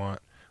however you want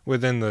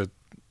within the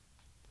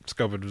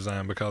scope of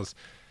design, because,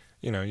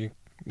 you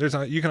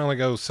can only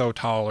go so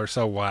tall or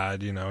so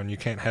wide, and you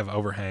can't have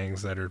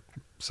overhangs that are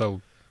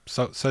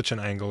such an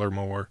angle or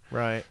more.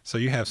 Right. So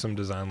you have some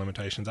design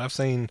limitations. I've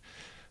seen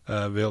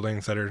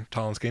buildings that are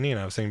tall and skinny, and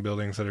I've seen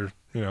buildings that are,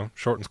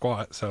 short and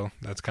squat. So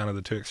that's kind of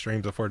the two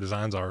extremes of where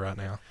designs are right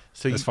now,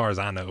 as far as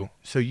I know.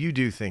 So you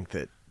do think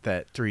that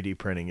 3D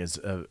printing is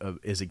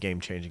a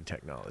game-changing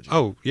technology?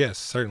 Oh, yes,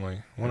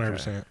 certainly.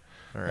 100%. Okay.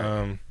 All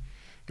right.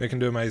 It can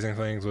do amazing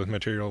things with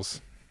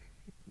materials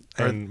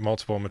and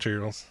multiple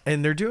materials.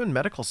 And they're doing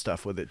medical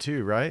stuff with it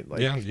too, right?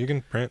 Yeah, you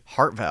can print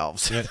heart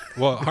valves. Yeah.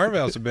 Well, heart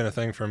valves have been a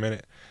thing for a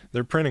minute.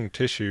 They're printing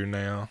tissue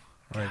now.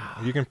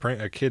 You can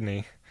print a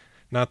kidney.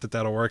 Not that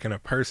that'll work in a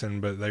person,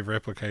 but they've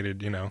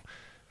replicated,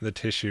 the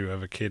tissue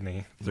of a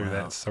kidney through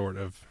that sort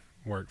of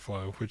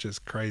workflow, which is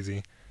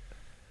crazy.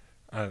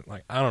 I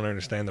don't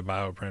understand the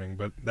bioprinting,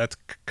 but that's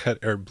cut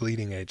or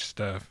bleeding edge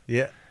stuff.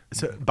 Yeah.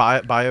 So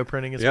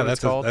bioprinting is what it's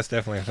called? That's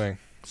definitely a thing.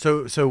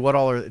 So what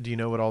all do you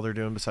know what all they're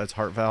doing besides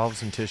heart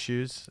valves and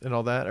tissues and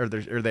all that? Are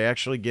they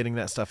actually getting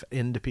that stuff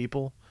into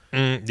people?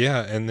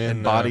 Yeah, and then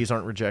and bodies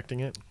aren't rejecting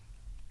it?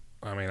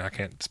 I mean, I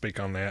can't speak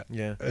on that.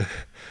 Yeah.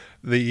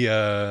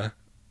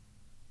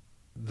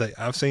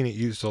 I've seen it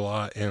used a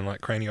lot in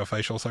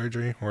craniofacial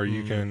surgery, where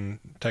you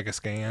can take a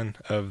scan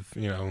of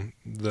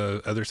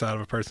the other side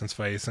of a person's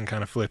face and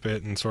kind of flip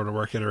it and sort of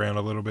work it around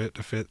a little bit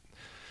to fit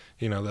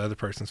the other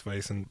person's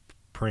face, and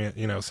print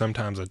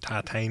sometimes a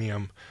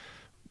titanium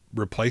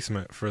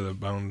replacement for the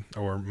bone,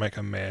 or make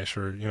a mesh,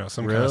 or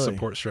some kind of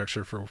support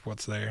structure for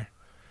what's there.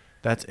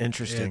 That's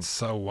interesting. It's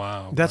so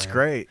wild. That's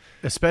great.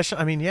 Especially,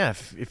 I mean, yeah,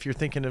 if you're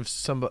thinking of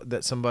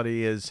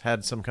somebody has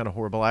had some kind of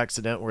horrible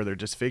accident where they're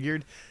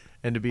disfigured,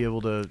 and to be able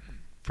to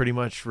pretty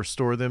much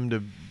restore them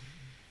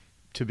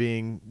to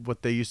being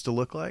what they used to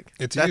look like.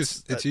 It's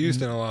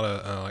used in a lot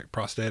of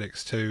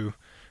prosthetics too,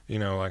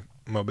 like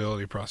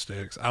mobility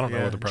prosthetics. I don't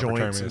know what the proper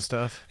term is. And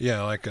stuff.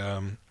 Yeah,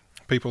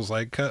 people's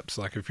leg cups.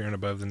 Like if you're an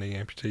above the knee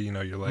amputee,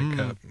 your leg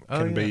cup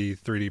can be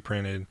 3D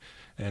printed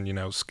and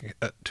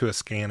to a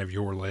scan of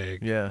your leg.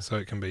 Yeah. So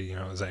it can be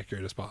as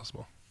accurate as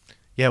possible.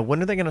 Yeah,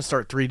 when are they going to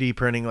start 3D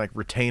printing like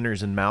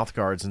retainers and mouth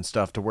guards and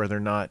stuff to where they're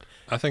not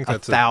I think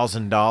that's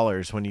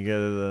 $1,000 when you go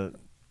to the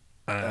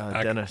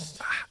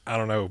dentist? I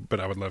don't know, but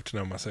I would love to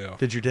know myself.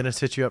 Did your dentist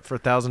hit you up for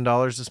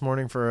 $1,000 this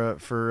morning for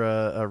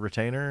a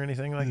retainer or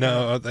anything like that?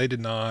 No, they did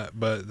not,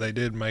 but they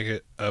did make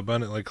it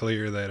abundantly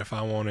clear that if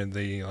I wanted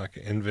the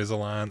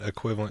Invisalign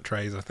equivalent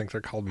trays, I think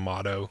they're called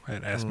Motto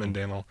at Aspen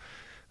Dental,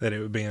 that it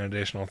would be an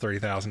additional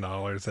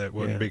 $3,000 that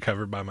wouldn't be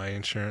covered by my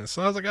insurance.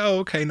 So I was like, oh,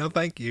 okay, no,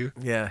 thank you.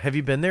 Yeah. Have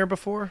you been there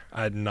before?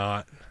 I had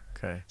not.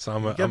 Okay. So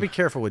You gotta be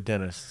careful with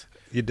dentists.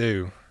 You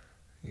do.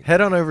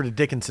 Head on over to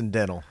Dickinson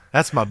Dental.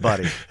 That's my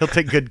buddy. He'll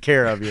take good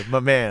care of you,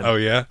 my man. Oh,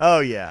 yeah? Oh,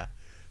 yeah.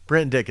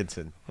 Brent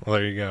Dickinson. Well,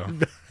 there you go.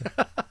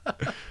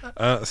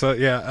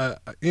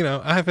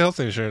 I have health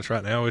insurance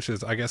right now, which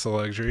is, I guess, a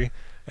luxury.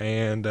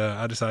 And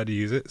I decided to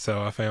use it.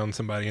 So I found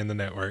somebody in the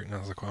network, and I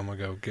was like, well, I'm going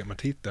to go get my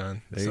teeth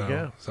done. There you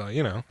go. So,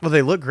 Well,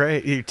 they look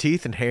great. Your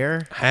teeth and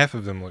hair. half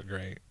of them look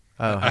great.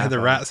 Oh, I had the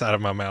right side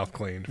of my mouth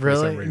cleaned. For some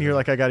Really? reason. And you're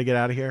like, I got to get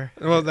out of here?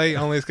 Well, they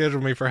only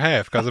scheduled me for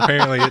half because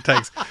apparently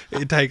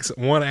it takes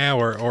 1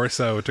 hour or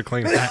so to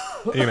clean,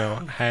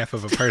 half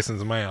of a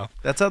person's mouth.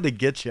 That's how they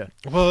get you.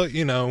 Well,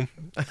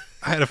 I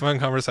had a fun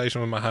conversation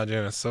with my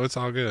hygienist, so it's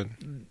all good.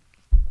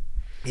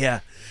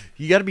 Yeah,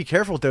 you got to be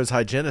careful with those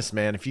hygienists,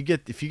 man. If you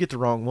get the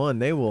wrong one,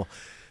 they will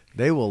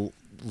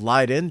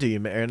light into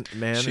you, man,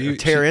 or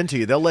tear into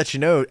you. They'll let you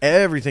know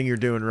everything you're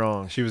doing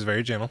wrong. She was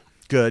very gentle.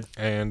 Good.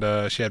 And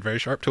she had very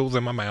sharp tools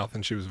in my mouth,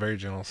 and she was very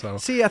gentle. So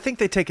see, I think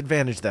they take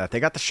advantage of that. They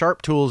got the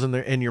sharp tools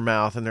in your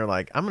mouth, and they're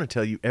like, "I'm going to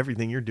tell you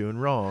everything you're doing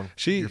wrong."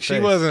 She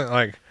wasn't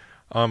like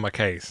on my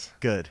case.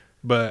 Good.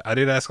 But I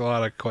did ask a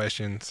lot of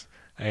questions,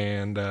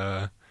 and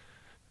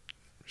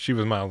she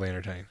was mildly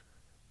entertained.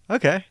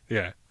 Okay.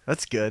 Yeah.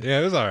 That's good.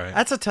 Yeah, it was all right.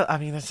 That's a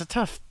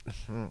tough.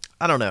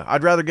 I don't know.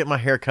 I'd rather get my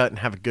hair cut and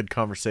have a good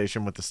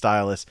conversation with the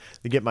stylist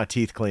than get my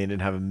teeth cleaned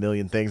and have a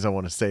million things I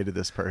want to say to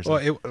this person.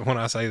 Well, when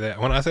I say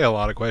a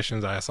lot of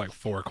questions, I ask like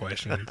 4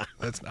 questions.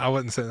 I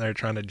wasn't sitting there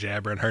trying to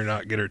jabber and her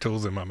not get her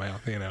tools in my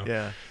mouth,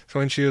 Yeah. So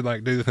when she would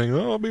like do the thing,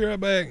 oh, I'll be right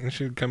back, and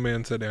she'd come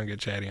in, sit down, and get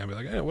chatty, I'd be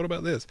like, hey, what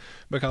about this?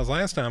 Because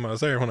last time I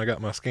was there when I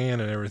got my scan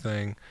and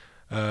everything,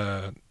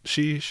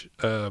 she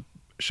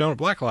shone a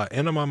black light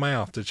into my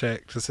mouth to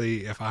check to see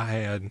if I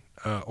had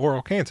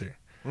oral cancer.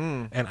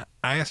 And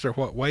I asked her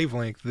what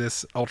wavelength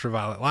this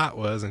ultraviolet light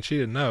was, and she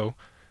didn't know.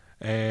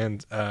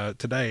 And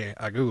today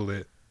I Googled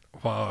it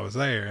while I was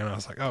there, and I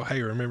was like, oh,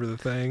 hey, remember the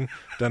thing?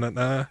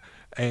 Dun-dun-dun.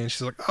 And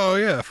she's like, oh,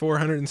 yeah,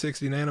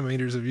 460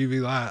 nanometers of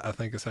UV light, I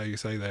think is how you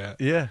say that.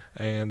 Yeah.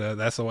 And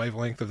that's the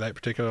wavelength of that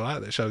particular light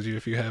that shows you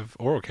if you have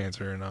oral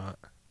cancer or not.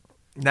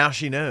 Now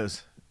she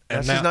knows.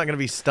 And she's not going to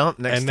be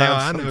stumped next and time now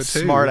I some know, too.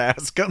 smart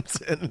ass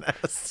comes in and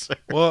asks her.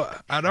 Well,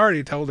 I'd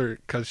already told her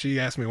because she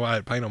asked me why I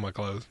had paint on my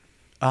clothes.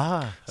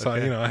 Ah,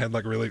 okay. So, I had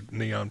like really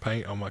neon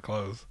paint on my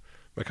clothes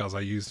because I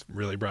use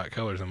really bright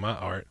colors in my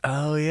art.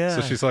 Oh, yeah.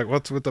 So she's like,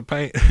 what's with the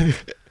paint?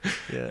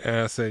 Yeah. And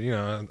I said,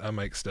 I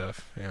make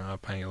stuff. I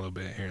paint a little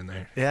bit here and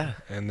there. Yeah.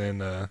 And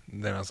then I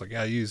was like,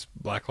 yeah, I use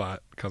black light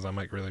because I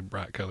make really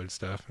bright colored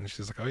stuff. And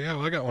she's like, oh, yeah,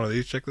 well, I got one of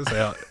these. Check this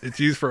out. It's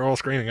used for oral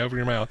screening. Open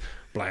your mouth.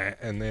 Blah,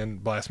 and then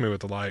blast me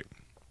with the light.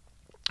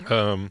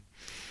 So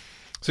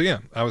yeah,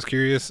 I was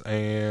curious,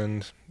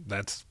 and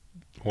that's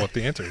what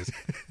the answer is.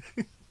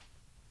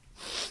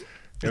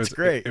 It's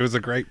great. It was a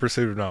great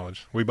pursuit of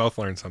knowledge. We both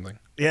learned something.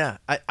 Yeah,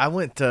 I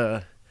went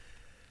to.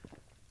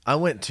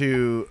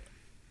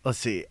 Let's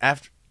see.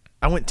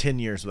 I went 10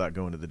 years without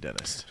going to the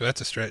dentist. So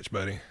that's a stretch,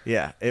 buddy.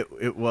 Yeah,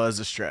 it was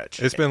a stretch.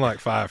 It's been like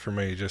 5 for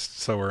me, just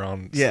so we're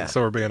on. Yeah.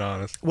 So we're being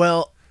honest.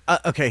 Well,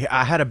 okay,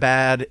 I had a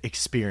bad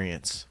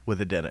experience with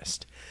a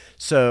dentist.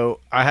 So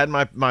I had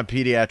my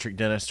pediatric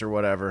dentist or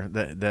whatever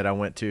that I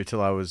went to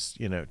till I was,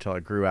 till I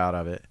grew out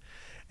of it.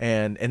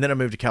 And then I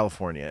moved to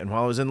California. And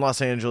while I was in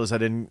Los Angeles,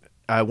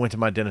 I went to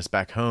my dentist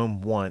back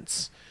home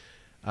once.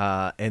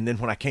 And then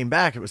when I came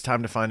back, it was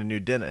time to find a new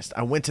dentist.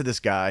 I went to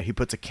this guy. He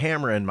puts a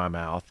camera in my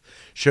mouth,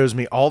 shows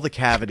me all the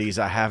cavities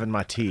I have in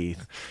my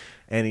teeth.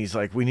 And he's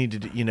like, we need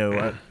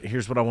to,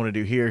 here's what I want to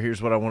do here.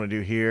 Here's what I want to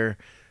do here.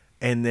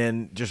 And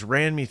then just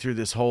ran me through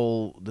this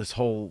whole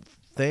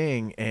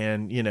thing,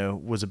 and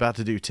was about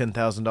to do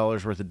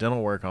 $10,000 worth of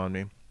dental work on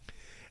me.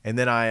 And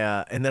then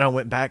I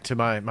went back to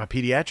my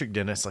pediatric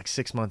dentist like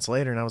 6 months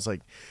later, and I was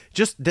like,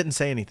 just didn't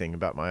say anything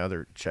about my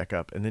other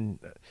checkup. And then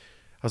I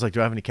was like, do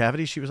I have any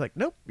cavities? She was like,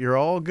 nope, you're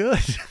all good.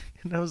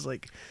 And I was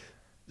like,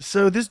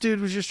 so this dude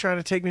was just trying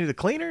to take me to the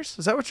cleaners?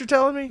 Is that what you're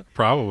telling me?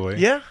 Probably.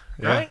 Yeah.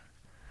 Yeah. Right.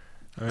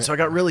 So I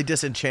got really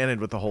disenchanted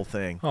with the whole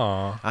thing.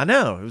 Aw. I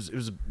know. It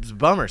was a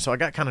bummer. So I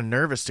got kind of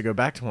nervous to go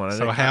back to one.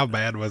 So how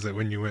bad was it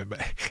when you went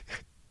back?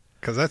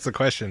 Because that's the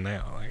question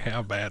now. Like,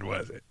 how bad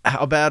was it?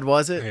 How bad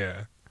was it?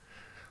 Yeah.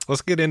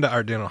 Let's get into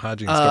our dental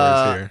hygiene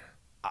stories here.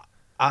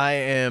 I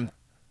am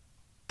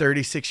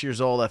 36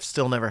 years old. I've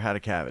still never had a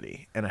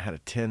cavity, and I had a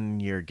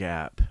 10-year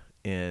gap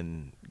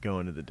in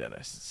going to the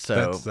dentist.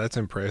 So that's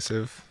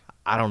impressive.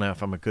 I don't know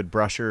if I'm a good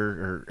brusher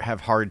or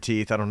have hard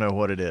teeth. I don't know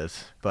what it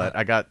is, but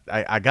I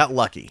got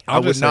lucky. I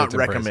would not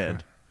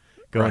recommend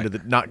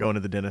not going to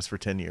the dentist for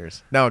 10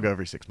 years. Now I'll go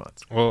every 6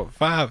 months. Well,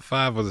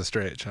 five was a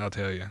stretch, I'll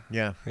tell you.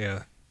 Yeah.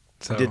 Yeah.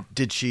 So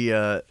Did she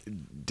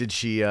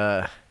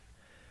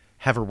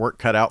have her work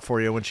cut out for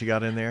you when she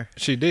got in there?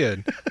 she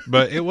did,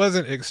 but it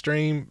wasn't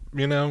extreme,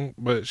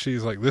 but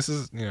she's like, this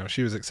is,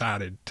 she was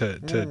excited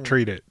to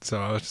treat it.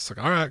 So I was just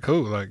like, all right,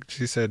 cool. Like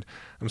she said,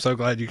 I'm so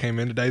glad you came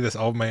in today. This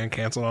old man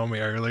canceled on me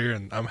earlier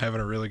and I'm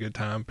having a really good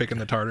time picking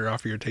the tartar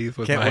off of your teeth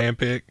with my hand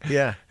pick.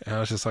 Yeah. And I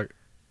was just like,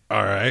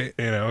 all right,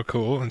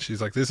 cool. And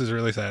she's like, this is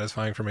really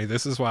satisfying for me.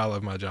 This is why I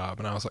love my job.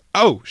 And I was like,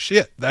 oh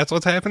shit, that's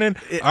what's happening.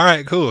 All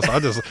right, cool. So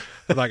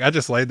I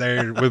just laid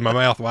there with my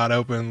mouth wide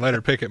open, let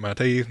her pick at my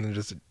teeth and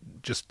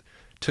just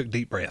took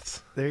deep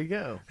breaths. There you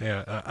go.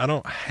 Yeah. I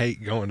don't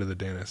hate going to the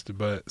dentist,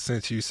 but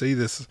since you see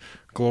this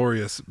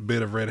glorious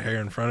bit of red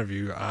hair in front of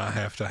you, I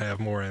have to have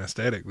more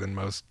anesthetic than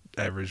most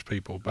average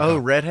people. Oh,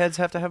 redheads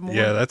have to have more?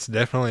 Yeah, that's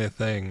definitely a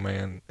thing,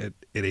 man. It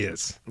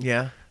is.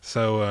 Yeah.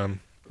 So,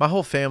 my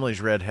whole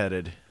family's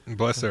redheaded.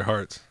 Bless their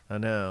hearts. I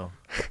know.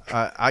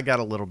 I got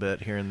a little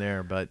bit here and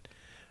there, but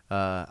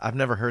I've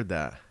never heard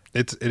that.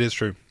 It is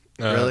true.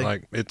 Really?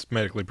 Like it's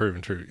medically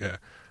proven true.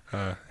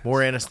 Yeah.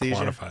 More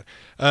anesthesia.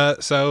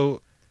 Quantified.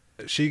 So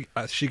she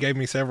gave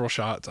me several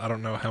shots. I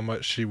don't know how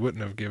much she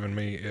wouldn't have given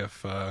me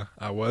if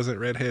I wasn't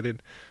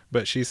redheaded,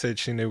 but she said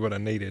she knew what I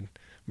needed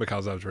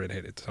because I was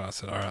redheaded. So I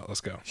said, all right,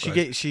 let's go.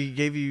 She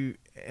gave you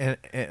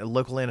a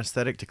local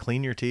anesthetic to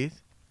clean your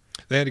teeth?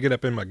 They had to get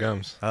up in my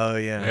gums. Oh,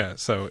 yeah. Yeah,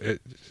 so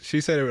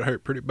she said it would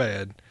hurt pretty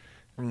bad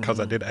because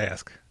I did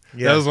ask.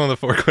 Yeah. That was one of the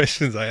 4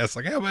 questions I asked.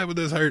 Like, how bad would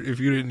this hurt if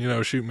you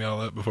didn't, shoot me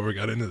all up before we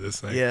got into this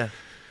thing? Yeah.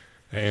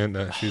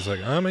 And she's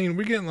like, I mean,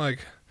 we're getting like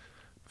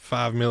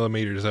 5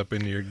 millimeters up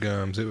into your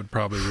gums. It would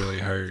probably really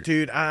hurt.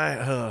 Dude,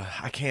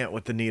 I can't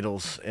with the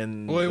needles.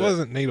 Well, it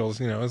wasn't needles.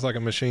 It was like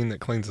a machine that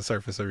cleans the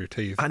surface of your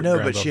teeth. I know,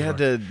 but she had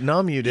to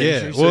numb you,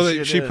 didn't she? Yeah,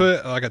 So she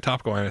put like a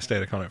topical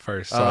anesthetic on it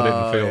first, so I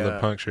didn't feel the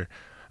puncture.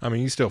 I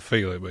mean, you still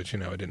feel it, but it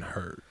didn't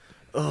hurt.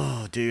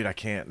 Oh, dude, I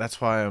can't. That's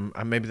why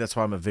maybe that's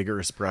why I'm a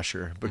vigorous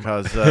brusher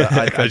because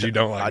because you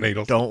don't like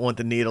needles. I don't want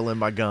the needle in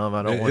my gum.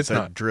 I don't want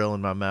the drill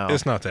in my mouth.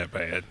 It's not that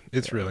bad.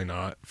 It's really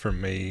not for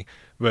me,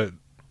 but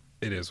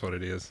it is what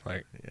it is.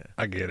 Like,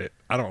 I get it.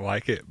 I don't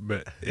like it,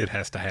 but it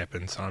has to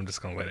happen, so I'm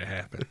just gonna let it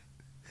happen.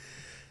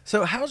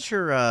 So, how's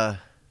your?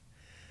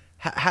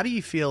 How do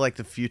you feel like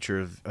the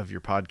future of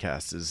your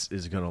podcast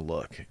is going to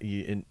look?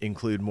 You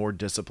include more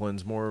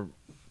disciplines, more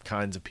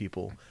kinds of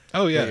people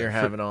that you're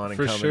having on and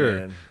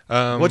coming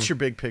in. What's your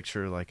big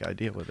picture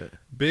idea with it?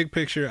 Big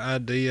picture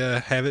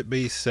idea, have it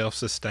be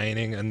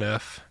self-sustaining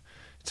enough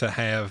to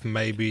have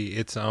maybe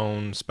its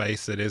own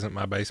space that isn't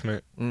my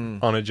basement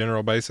on a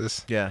general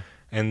basis. Yeah.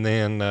 And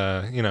then,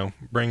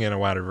 bring in a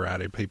wider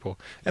variety of people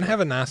and have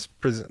a nice,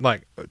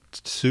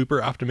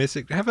 super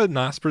optimistic, have a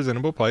nice,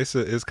 presentable place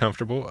that is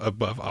comfortable.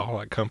 Above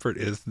all, comfort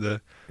is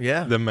the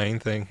main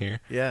thing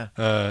here.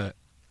 Yeah.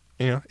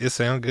 It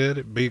sound good.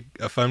 It'd be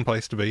a fun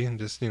place to be and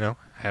just,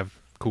 have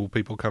cool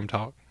people come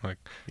talk.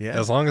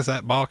 As long as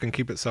that ball can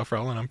keep itself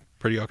rolling, I'm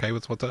pretty okay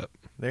with what's up.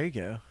 There you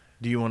go.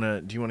 Do you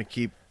want to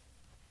keep,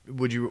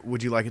 would you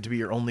like it to be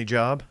your only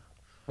job?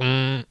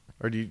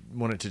 Or do you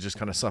want it to just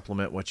kind of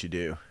supplement what you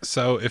do?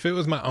 So if it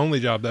was my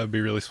only job, that would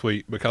be really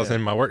sweet because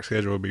then my work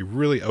schedule would be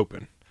really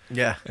open.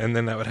 Yeah. And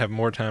then that would have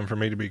more time for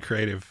me to be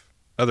creative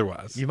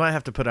otherwise. You might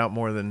have to put out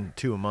more than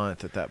 2 a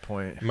month at that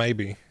point.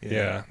 Maybe.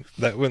 Yeah.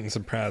 That wouldn't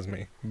surprise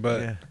me.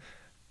 But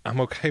I'm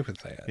okay with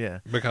that. Yeah.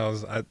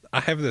 Because I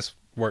have this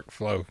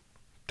workflow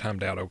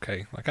timed out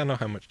okay. I know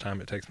how much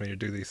time it takes me to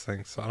do these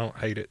things, so I don't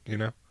hate it,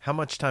 How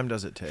much time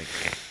does it take?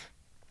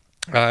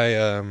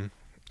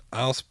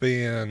 I'll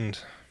spend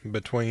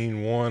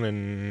between 1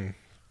 and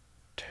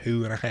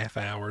 2.5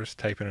 hours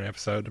taping an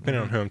episode,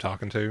 depending on who I'm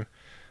talking to.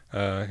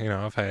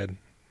 I've had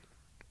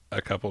a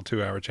couple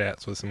 2-hour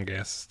chats with some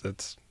guests.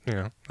 That's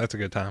a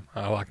good time.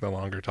 I like the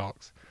longer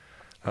talks.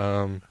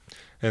 And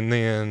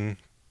then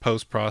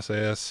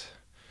post-process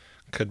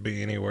could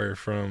be anywhere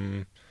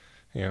from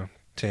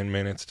 10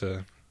 minutes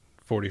to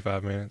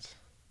 45 minutes.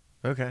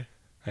 Okay.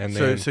 And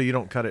then, so you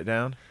don't cut it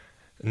down?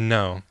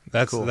 No,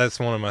 that's cool.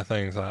 That's one of my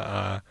things.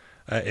 I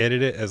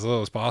edit it as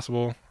little as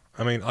possible.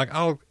 I mean,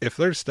 if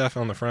there's stuff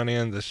on the front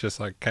end that's just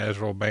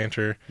casual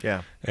banter,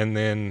 and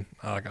then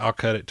I'll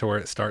cut it to where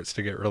it starts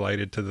to get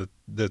related to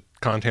the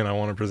content I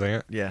want to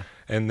present,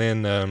 and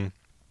then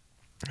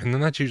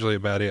that's usually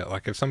about it.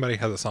 If somebody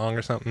has a song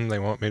or something they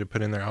want me to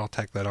put in there, I'll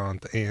tack that on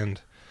at the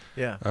end.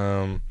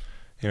 I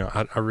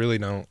really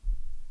don't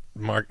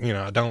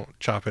I don't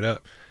chop it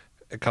up.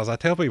 Because I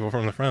tell people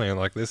from the front end,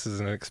 this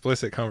is an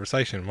explicit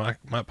conversation. My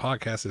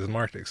podcast is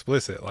marked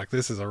explicit.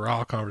 This is a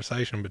raw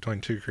conversation between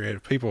two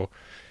creative people.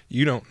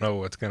 You don't know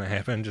what's going to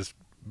happen. Just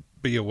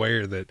be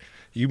aware that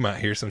you might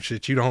hear some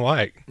shit you don't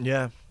like.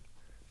 Yeah.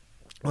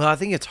 Well, I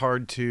think it's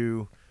hard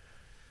to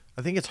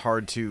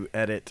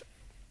edit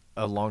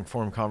a long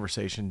form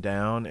conversation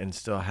down and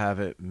still have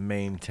it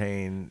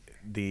maintain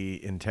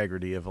the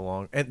integrity of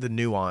and the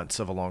nuance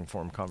of a long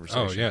form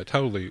conversation. Oh yeah,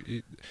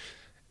 totally.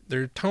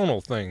 There are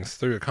tonal things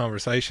through a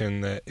conversation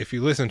that if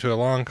you listen to a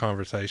long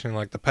conversation,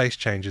 like the pace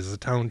changes, the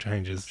tone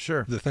changes.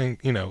 Sure. The thing,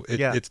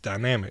 it's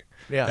dynamic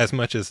as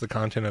much as the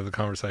content of the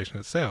conversation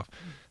itself.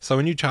 So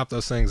when you chop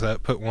those things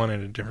up, put one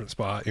in a different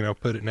spot,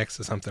 put it next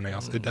to something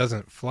else, it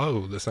doesn't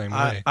flow the same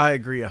way. I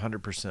agree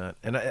 100%.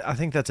 And I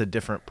think that's a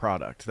different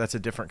product. That's a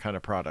different kind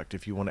of product.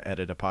 If you want to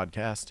edit a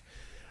podcast,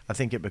 I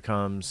think it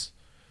becomes,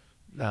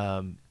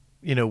 one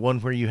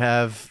where you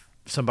have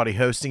somebody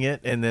hosting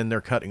it and then they're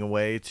cutting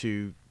away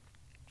to,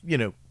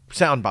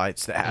 sound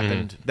bites that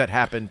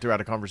happened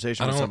throughout a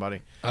conversation with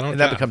somebody. And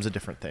that becomes a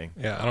different thing.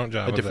 Yeah, I don't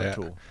jive with different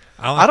that. Tool.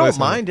 I don't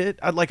mind it.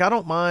 I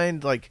don't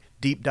mind like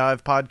deep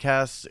dive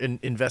podcasts and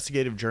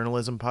investigative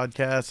journalism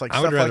podcasts. Like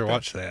I would rather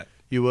watch that.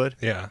 You would?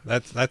 Yeah,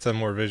 that's a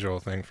more visual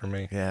thing for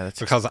me. Yeah,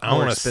 that's because I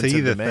want to see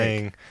the make.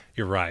 thing.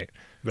 You're right,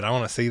 but I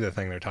want to see the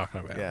thing they're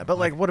talking about. Yeah, but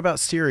like what about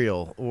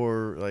Serial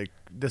or like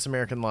This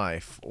American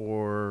Life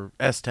or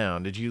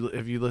S-Town? Have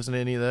you listened to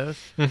any of those?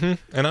 Mm-hmm.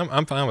 And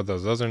I'm fine with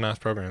those. Those are nice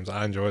programs.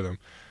 I enjoy them.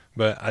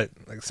 But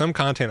some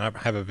content I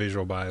have a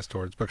visual bias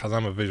towards because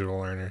I'm a visual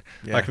learner.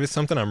 Yeah. Like if it's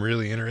something I'm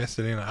really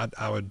interested in,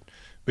 I would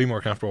be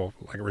more comfortable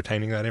like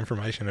retaining that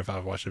information if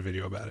I've watched a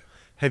video about it.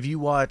 Have you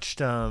watched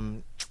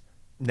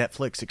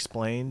Netflix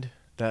Explained,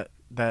 that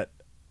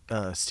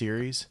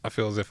series? I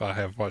feel as if I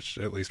have watched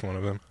at least one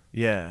of them.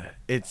 Yeah,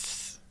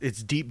 it's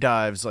deep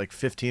dives, like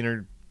 15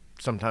 or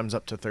sometimes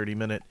up to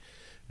 30-minute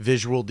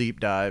visual deep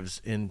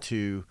dives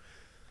into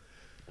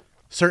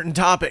certain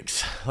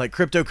topics like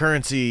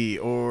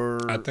cryptocurrency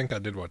or I think I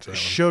did watch that one.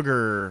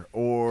 Sugar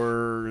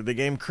or the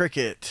game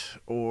cricket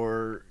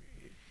or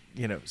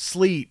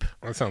sleep.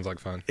 That sounds like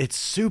fun. It's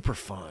super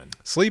fun.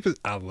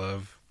 I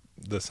love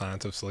the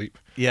science of sleep.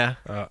 Yeah.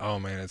 Oh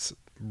man,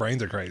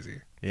 brains are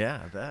crazy.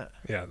 Yeah, I bet.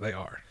 Yeah, they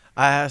are.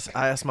 I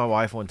asked my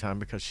wife one time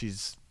because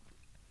she's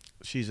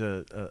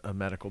a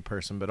medical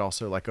person, but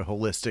also like a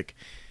holistic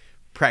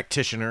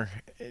practitioner,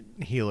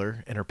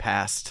 healer in her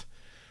past.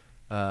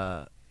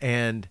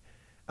 And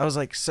I was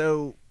like,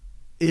 so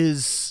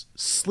is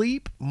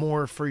sleep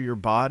more for your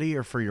body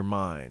or for your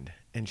mind?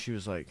 And she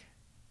was like,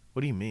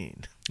 what do you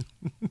mean?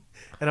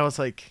 And I was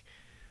like,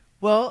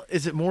 well,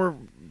 is it more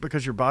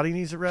because your body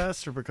needs a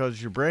rest or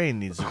because your brain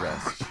needs a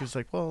rest? She was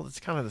like, well,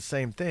 it's kind of the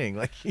same thing.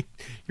 Like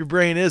your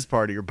brain is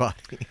part of your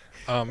body.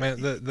 Oh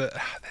man,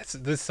 this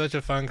is such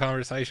a fun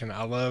conversation.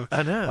 I know.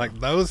 Like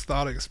those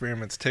thought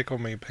experiments tickle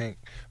me pink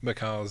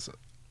because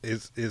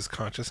is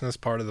consciousness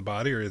part of the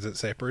body or is it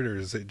separate or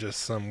is it just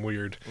some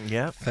weird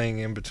thing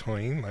in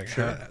between? Like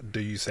how, do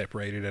you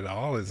separate it at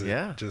all? Is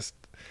it just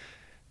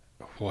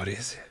what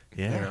is it?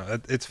 Yeah.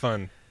 It's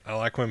fun. I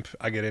like when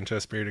I get into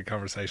a spirited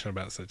conversation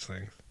about such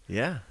things.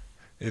 Yeah.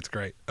 It's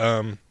great.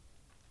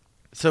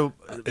 So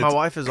my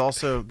wife is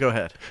also... Go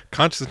ahead.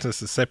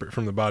 Consciousness is separate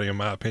from the body, in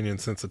my opinion,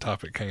 since the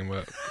topic came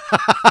up.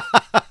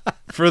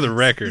 For the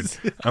record,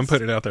 I'm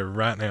putting it out there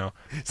right now.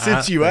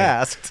 Since you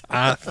asked.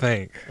 I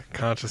think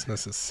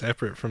consciousness is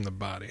separate from the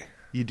body.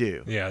 You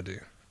do? Yeah, I do.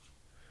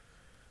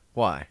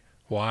 Why?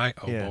 Why?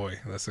 Oh, boy.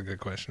 That's a good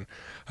question.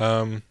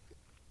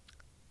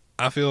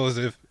 I feel as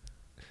if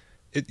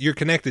you're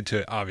connected to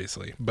it,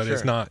 obviously, but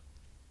it's not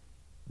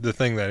the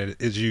thing that it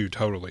is you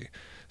totally.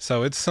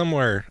 So it's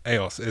somewhere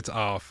else. It's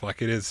off.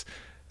 Like it is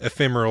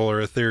ephemeral or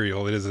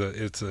ethereal.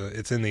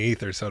 It's in the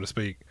ether, so to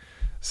speak.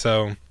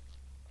 So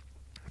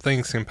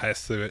things can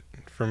pass through it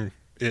from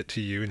it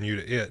to you and you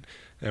to it.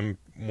 And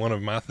one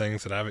of my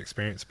things that I've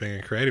experienced being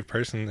a creative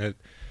person, that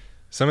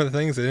some of the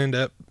things that end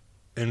up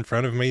in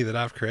front of me that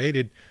I've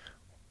created,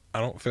 I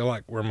don't feel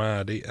like were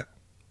my idea.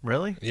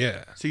 Really?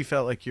 Yeah. So you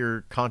felt like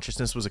your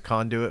consciousness was a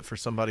conduit for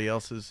somebody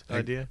else's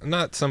idea?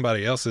 Not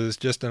somebody else's,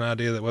 just an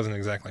idea that wasn't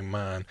exactly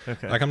mine.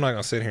 Okay. Like I'm not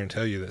going to sit here and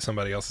tell you that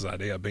somebody else's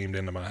idea beamed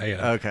into my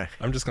head. Okay.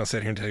 I'm just going to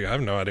sit here and tell you I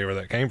have no idea where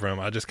that came from.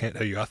 I just can't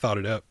tell you I thought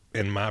it up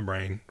in my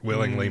brain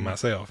willingly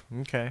myself.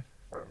 Okay.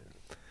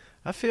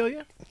 I feel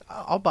you.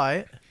 I'll buy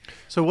it.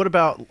 So what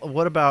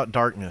about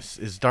darkness?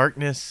 Is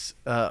darkness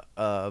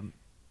a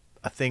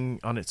thing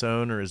on its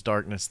own, or is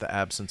darkness the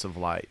absence of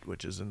light,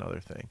 which is another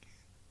thing?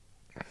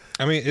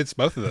 I mean, it's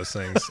both of those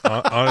things,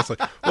 honestly.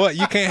 Well,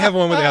 you can't have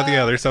one without the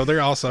other, so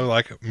they're also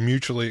like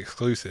mutually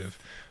exclusive.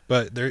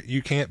 But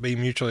you can't be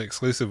mutually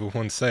exclusive with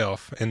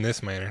oneself in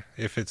this manner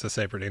if it's a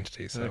separate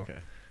entity. So,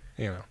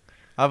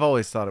 I've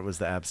always thought it was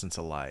the absence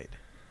of light.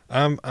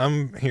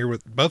 I'm here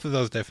with both of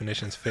those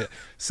definitions fit.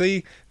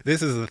 See,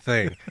 this is the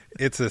thing.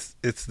 It's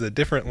the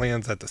different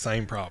lens at the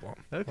same problem.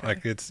 Okay.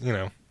 Like it's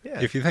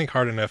if you think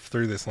hard enough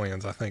through this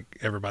lens, I think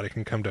everybody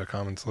can come to a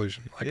common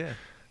solution. Like,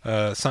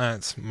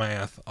 science,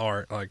 math,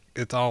 art, like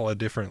it's all a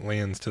different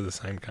lens to the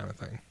same kind of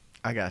thing.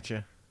 I got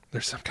you.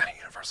 There's some kind of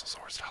universal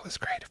source to all this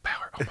creative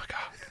power. Oh my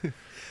God.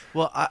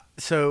 Well,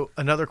 so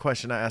another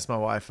question I asked my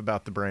wife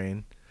about the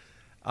brain.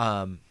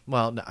 Well,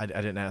 no, I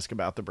didn't ask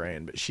about the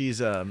brain, but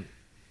she's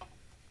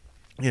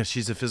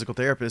she's a physical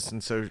therapist,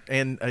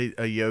 and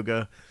a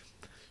yoga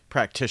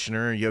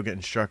practitioner, yoga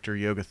instructor,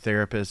 yoga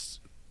therapist,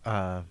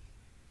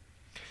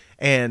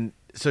 and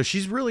so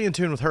she's really in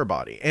tune with her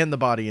body and the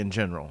body in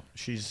general.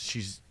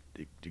 She's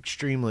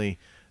extremely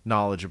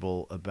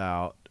knowledgeable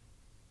about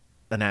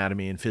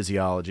anatomy and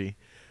physiology.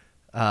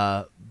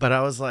 But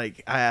I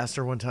asked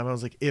her one time, I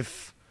was like,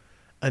 if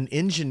an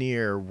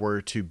engineer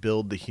were to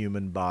build the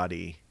human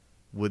body,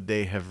 what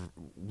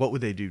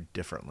would they do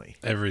differently?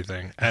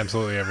 Everything.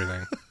 Absolutely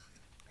everything.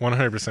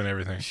 100%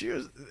 everything.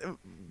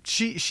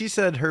 She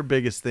said her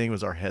biggest thing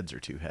was our heads are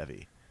too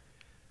heavy.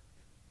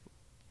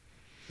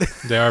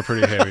 They are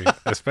pretty heavy,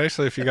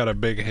 especially if you got a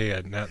big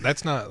head. Now,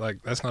 that's not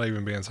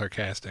even being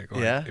sarcastic.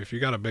 Like, yeah. If you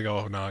got a big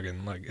old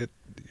noggin,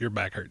 your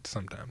back hurts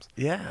sometimes.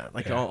 Yeah,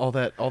 all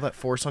that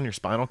force on your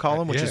spinal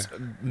column, which is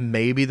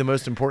maybe the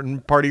most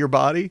important part of your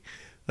body,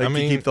 to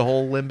keep the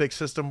whole limbic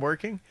system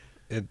working.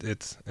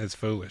 It's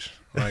foolish.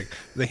 Like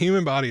the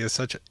human body is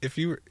such. If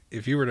you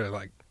were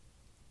to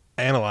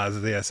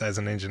analyze this as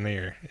an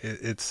engineer,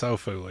 it's so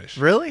foolish.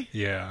 Really?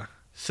 Yeah.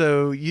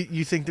 So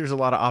you think there's a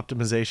lot of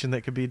optimization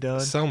that could be done?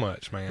 So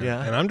much, man.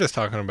 Yeah. And I'm just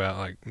talking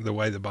about the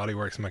way the body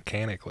works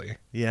mechanically.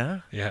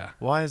 Yeah? Yeah.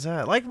 Why is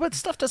that? But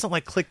stuff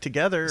doesn't click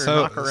together or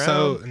knock around.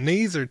 So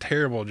knees are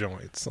terrible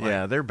joints.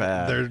 Yeah, they're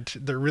bad.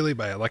 They're really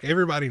bad.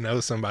 Everybody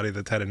knows somebody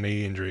that's had a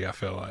knee injury, I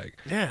feel like.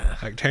 Yeah.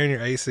 Tearing your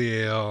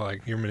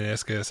ACL, your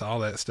meniscus, all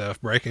that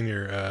stuff, breaking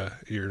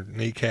your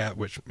kneecap,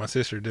 which my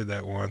sister did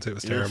that once. It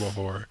was terrible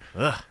for her.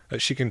 Ugh.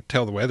 She can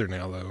tell the weather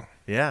now, though.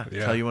 Yeah.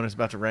 Tell you when it's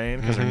about to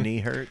rain because her knee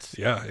hurts.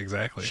 Yeah,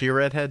 exactly. She a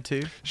redhead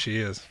too? She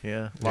is.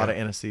 Yeah. A lot of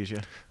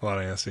anesthesia. A lot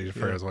of anesthesia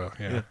for her as well.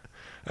 Yeah.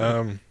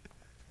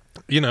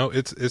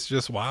 It's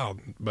just wild.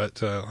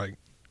 But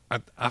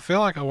I feel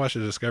like I watched a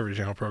Discovery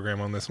Channel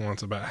program on this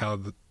once about how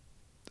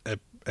an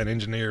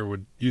engineer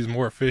would use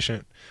more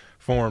efficient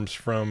forms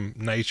from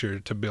nature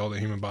to build a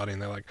human body,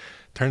 and they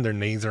turn their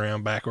knees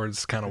around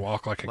backwards, kind of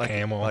walk like a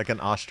camel, like an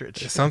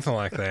ostrich, something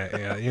like that.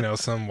 Yeah,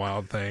 some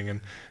wild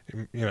thing,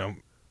 and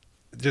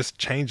just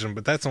change them.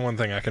 But that's the one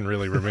thing I can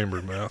really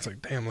remember. But I was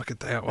like, damn, look at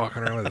that,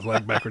 walking around with his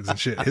leg backwards and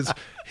shit.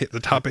 The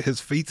top of his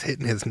feet's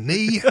hitting his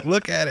knee.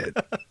 Look at it.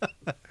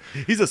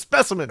 He's a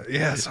specimen.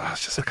 Yeah, so I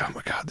was just like, oh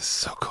my God, this is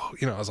so cool.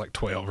 I was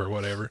 12 or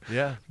whatever.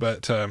 Yeah.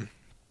 But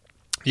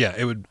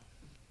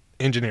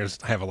engineers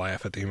have a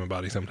laugh at the human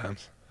body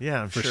sometimes.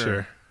 Yeah, I'm for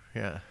sure.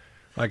 Yeah.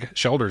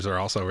 Shoulders are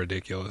also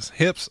ridiculous.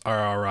 Hips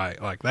are all right.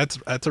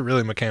 That's a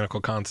really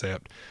mechanical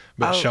concept.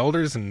 But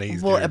shoulders and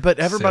knees. Well, but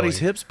everybody's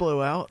silly. hips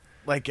blow out.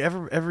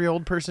 Every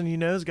old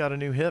person has got a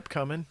new hip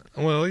coming.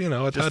 Well,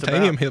 a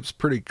titanium hip's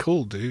pretty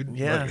cool, dude.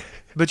 Yeah.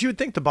 But you would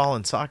think the ball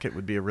and socket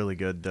would be a really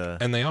good.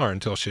 And they are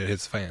until shit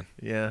hits the fan.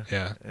 Yeah.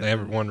 Yeah. They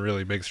have one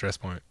really big stress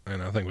point,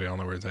 and I think we all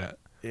know where it's at.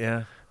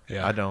 Yeah.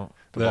 Yeah. I don't.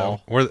 The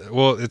ball.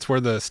 It's where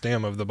the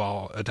stem of the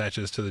ball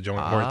attaches to the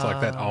joint, where it's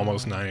that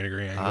almost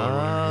 90-degree angle.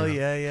 Oh,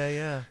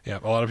 yeah. Yeah.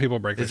 A lot of people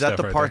break their stuff. Is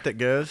that the part that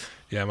goes?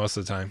 Yeah, most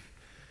of the time.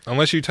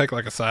 Unless you take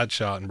a side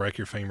shot and break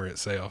your femur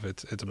itself,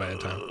 it's a bad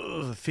time.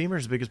 The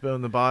femur's the biggest bone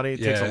in the body.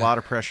 It takes a lot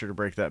of pressure to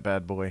break that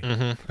bad boy.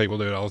 Mm-hmm. People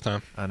do it all the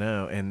time. I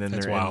know, and then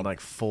they're in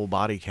full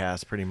body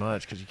cast pretty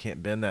much because you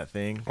can't bend that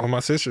thing. Well, my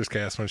sister's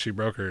cast when she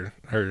broke her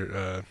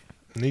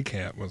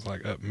kneecap was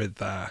up mid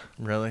thigh.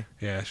 Really?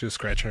 Yeah, she was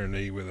scratching her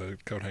knee with a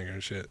coat hanger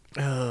and shit.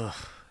 Ugh.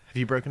 Have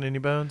you broken any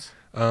bones?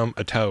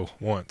 A toe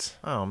once.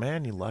 Oh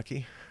man, you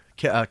lucky.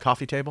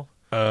 Coffee table?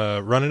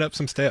 Running up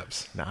some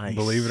steps. Nice.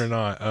 Believe it or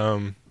not.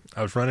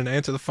 I was running to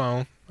answer the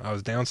phone. I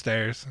was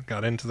downstairs.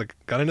 Got into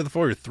the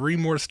foyer. 3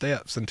 more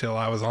steps until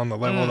I was on the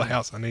level of the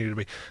house I needed to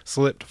be.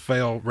 Slipped,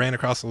 fell, ran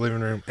across the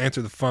living room,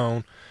 answered the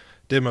phone,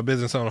 did my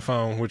business on the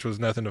phone, which was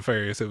nothing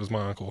nefarious. It was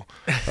my uncle.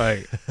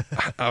 I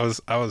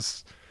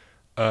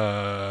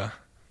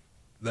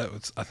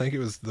think it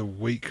was the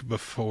week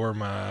before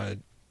my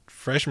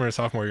freshman or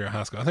sophomore year of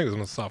high school. I think it was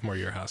my sophomore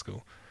year of high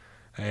school,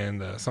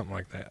 and something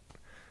like that.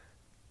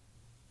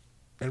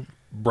 And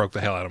broke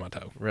the hell out of my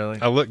toe. Really?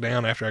 I looked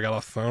down after I got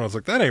off the phone. I was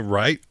like, that ain't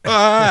right.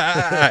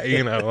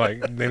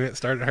 Then it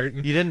started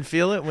hurting. You didn't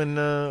feel it when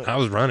I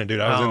was running, dude.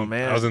 I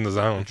was in the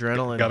zone.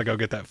 Adrenaline. Got to go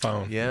get that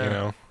phone.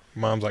 Yeah.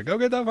 Mom's like, go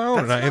get that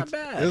phone. That's not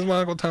bad. This is my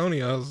Uncle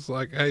Tony. I was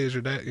like, hey, is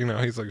your dad?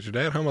 He's like, is your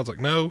dad home? I was like,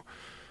 no.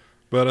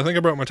 But I think I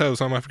broke my toe,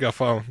 so I'm going to have to get a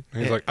phone.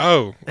 He's like,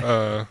 oh,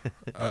 all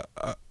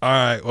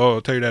right. Well,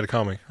 tell your dad to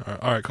call me.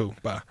 All right, cool.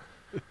 Bye.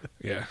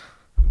 Yeah.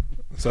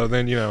 So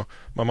then,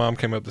 my mom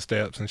came up the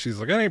steps, and she's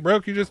like, it ain't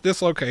broke. You just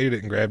dislocated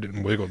it and grabbed it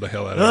and wiggled the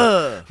hell out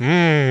of it.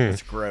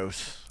 It's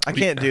gross. I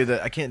can't do the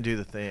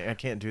thing. I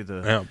can't do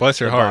the. Yeah, bless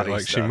her heart.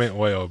 Stuff. She meant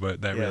well,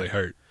 but that really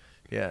hurt.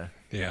 Yeah.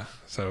 Yeah.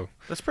 So.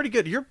 That's pretty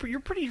good. You're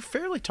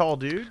fairly tall,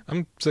 dude.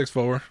 I'm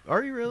 6'4".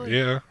 Are you really?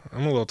 Yeah.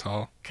 I'm a little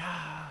tall.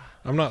 God.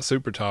 I'm not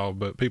super tall,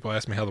 but people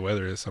ask me how the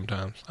weather is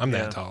sometimes. I'm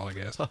that tall, I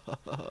guess.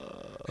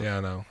 Yeah, I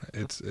know.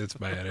 It's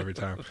bad every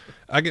time.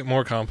 I get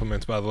more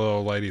compliments by the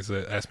little ladies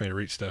that ask me to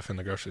reach stuff in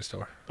the grocery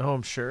store. Oh,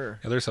 I'm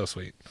sure. Yeah, they're so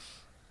sweet.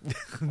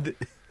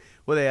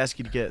 Well, they ask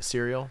you to get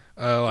cereal.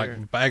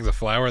 Like bags of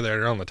flour that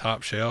are on the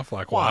top shelf.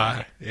 Like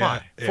why?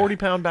 Why?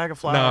 40-pound bag of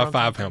flour? No, a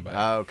 5-pound bag.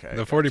 Oh, okay.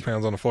 The 40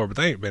 pounds on the floor, but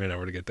they ain't bending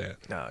over to get that.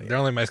 Oh, yeah. They're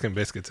only Mexican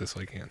biscuits this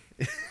weekend.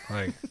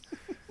 Like,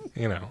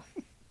 you know.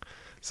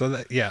 So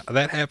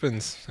that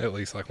happens at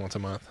least like once a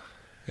month.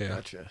 Yeah.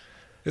 Gotcha.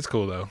 It's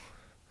cool though.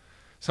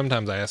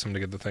 Sometimes I ask them to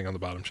get the thing on the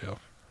bottom shelf.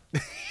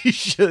 You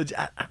should.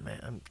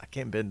 Man, I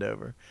can't bend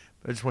over.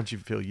 I just want you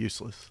to feel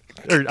useless.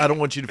 Or I don't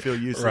want you to feel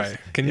useless. Right.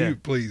 Can you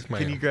please,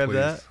 man? Can you grab please.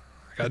 that?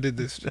 Like, I did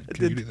this.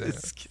 Can you do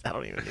that? I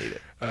don't even need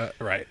it.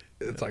 Right.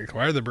 It's like,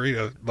 why are the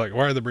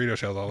burrito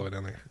shells all the way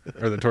down there?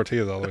 Or the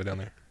tortillas all the way down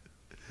there?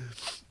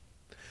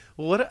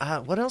 Well,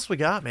 what else we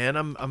got, man?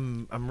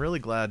 I'm really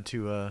glad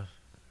to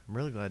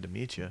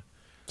meet you.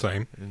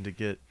 Same. And to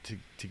get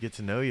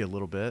to know you a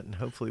little bit, and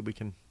hopefully we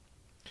can.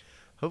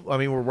 I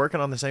mean, we're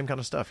working on the same kind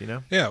of stuff, you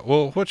know. Yeah.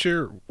 Well, what's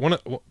your one?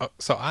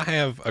 So I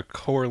have a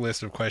core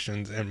list of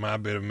questions in my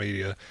bit of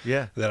media.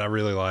 Yeah. That I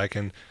really like,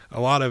 and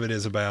a lot of it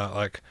is about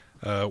like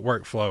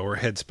workflow or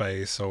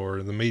headspace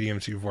or the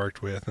mediums you've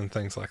worked with and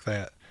things like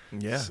that.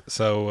 Yeah.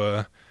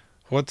 So,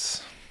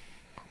 what's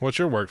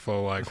your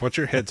workflow like? What's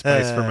your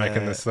headspace for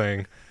making this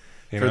thing?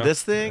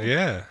 This thing?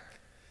 Yeah.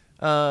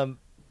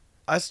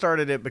 I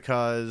started it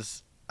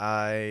because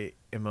I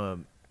am a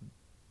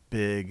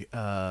big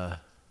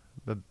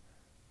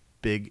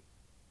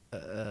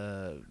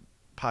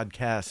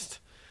podcast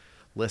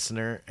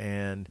listener,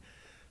 and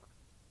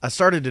I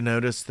started to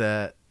notice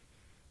that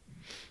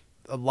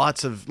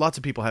lots of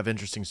people have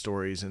interesting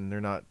stories, and they're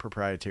not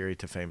proprietary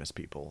to famous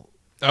people.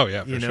 Oh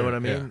yeah, you know sure. what I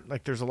mean? Yeah.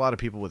 Like, there's a lot of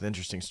people with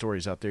interesting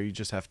stories out there. You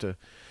just have to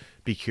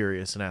be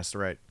curious and ask the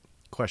right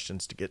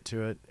questions to get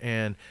to it.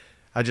 And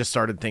I just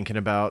started thinking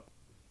about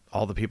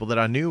all the people that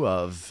I knew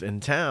of in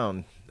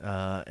town,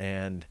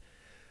 and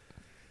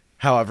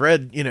how I've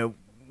read,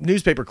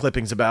 newspaper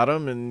clippings about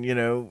them, and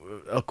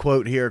a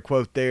quote here, a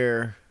quote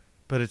there.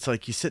 But it's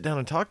like you sit down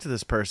and talk to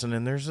this person,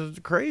 and there's a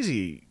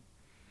crazy,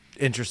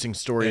 interesting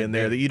story in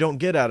there that you don't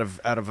get out of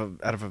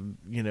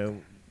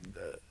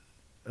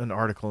an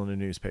article in a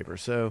newspaper.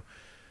 So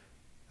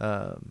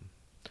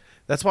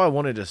that's why I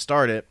wanted to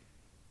start it,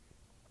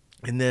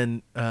 and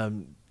then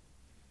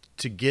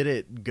to get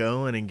it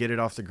going and get it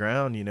off the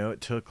ground. It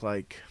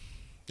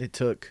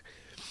took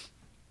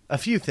a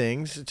few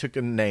things. It took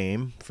a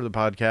name for the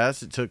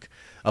podcast. It took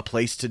a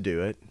place to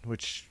do it,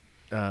 which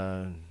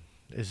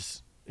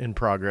is in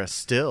progress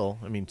still.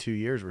 I mean, 2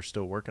 years, we're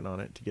still working on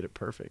it to get it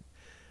perfect.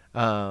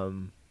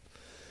 And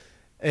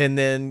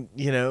then,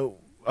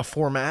 a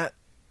format,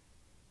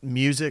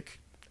 music,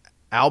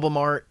 album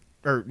art,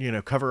 or,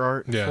 cover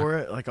art for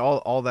it. Like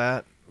all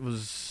that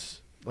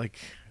was like,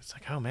 it's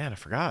like, oh man, I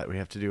forgot. We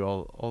have to do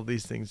all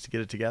these things to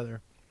get it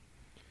together.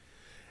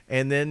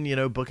 And then,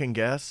 booking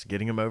guests,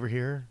 getting them over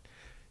here,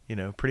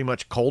 pretty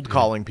much cold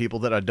calling people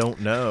that I don't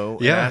know,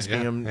 and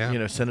asking them,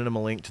 sending them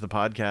a link to the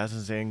podcast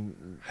and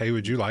saying, hey,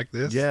 would you like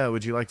this? Yeah,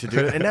 would you like to do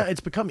it? And now it's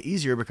become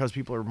easier because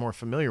people are more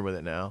familiar with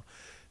it now.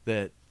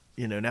 That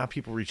now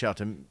people reach out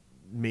to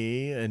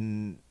me,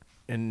 and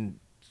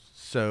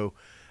so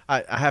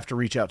I have to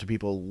reach out to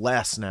people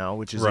less now,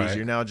 which is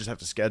easier. Now I just have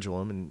to schedule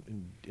them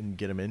and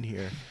get them in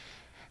here.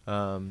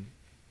 And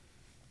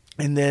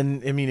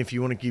then, I mean, if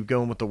you want to keep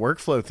going with the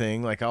workflow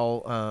thing, like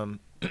I'll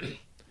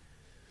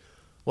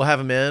we'll have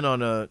them in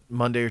on a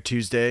Monday or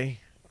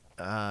Tuesday.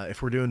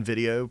 If we're doing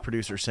video,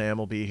 producer Sam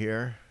will be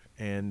here,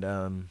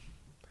 and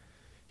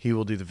he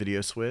will do the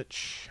video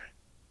switch,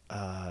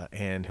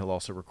 and he'll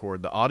also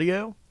record the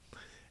audio.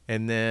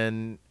 And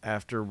then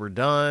after we're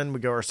done, we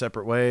go our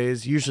separate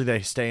ways. Usually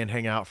they stay and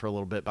hang out for a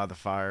little bit by the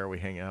fire. We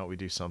hang out. We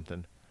do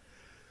something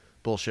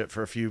bullshit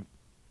for a few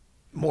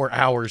more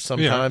hours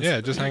sometimes. Yeah,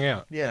 just hang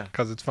out. Yeah.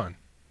 Because it's fun.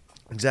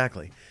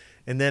 Exactly.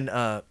 And then,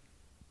 the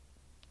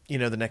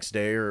next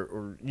day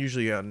or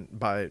usually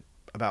by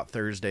about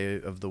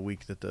Thursday of the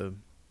week that the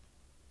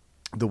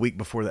week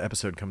before the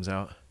episode comes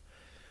out,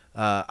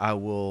 I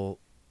will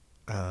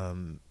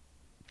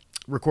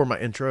record my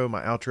intro,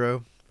 my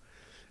outro,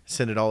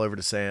 send it all over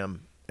to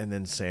Sam, and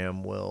then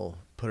Sam will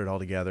put it all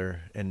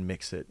together and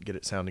mix it, get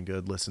it sounding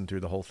good, listen through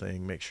the whole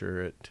thing, make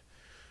sure it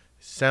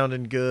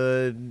sounding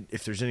good.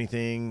 If there's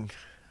anything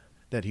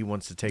that he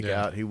wants to take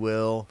out, he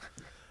will.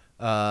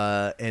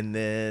 And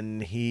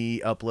then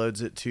he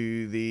uploads it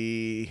to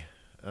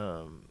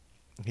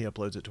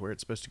where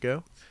it's supposed to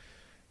go.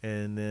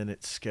 And then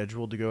it's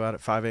scheduled to go out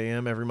at 5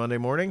 a.m. every Monday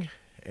morning.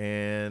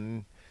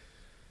 And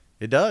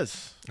it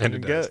does. And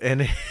it does.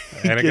 And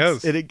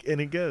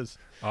it goes.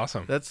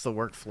 Awesome. That's the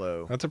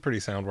workflow. That's a pretty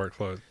sound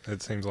workflow,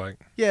 it seems like.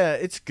 Yeah,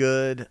 it's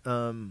good.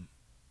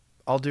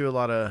 I'll do a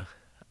lot of,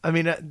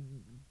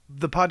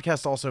 the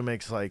podcast also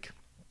makes like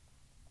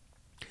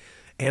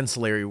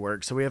ancillary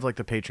work. So we have like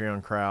the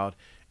Patreon crowd,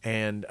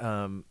 and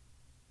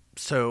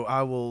so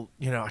I will,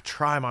 I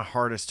try my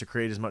hardest to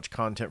create as much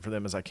content for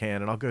them as I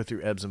can, and I'll go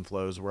through ebbs and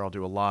flows where I'll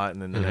do a lot,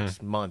 and then the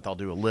next month I'll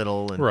do a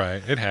little. And,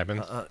 right, it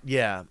happens.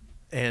 Yeah.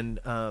 And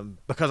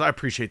because I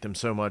appreciate them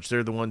so much,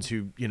 they're the ones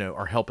who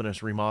are helping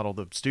us remodel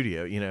the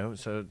studio,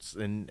 so it's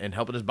and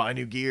helping us buy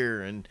new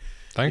gear and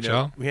Thanks,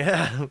 y'all.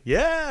 Yeah,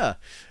 yeah,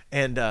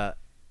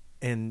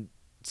 and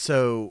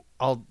so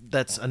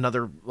that's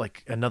another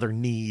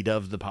need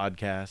of the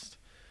podcast,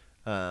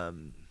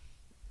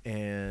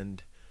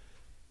 and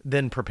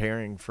then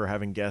preparing for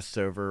having guests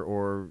over,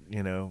 or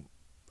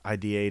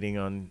ideating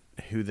on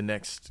who the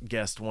next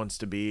guest wants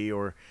to be,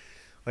 or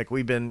like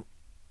we've been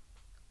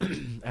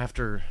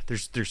after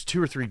there's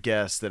 2 or 3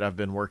 guests that I've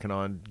been working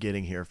on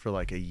getting here for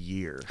like a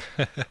year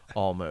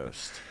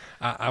almost.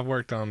 I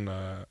worked on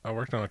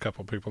a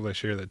couple people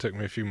this year that took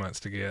me a few months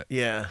to get.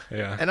 Yeah.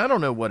 Yeah. And I don't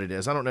know what it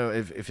is. I don't know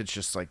if it's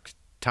just like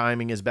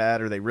timing is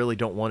bad, or they really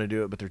don't want to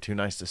do it, but they're too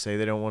nice to say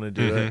they don't want to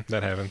do it.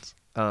 That happens.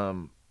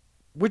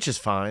 Which is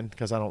fine,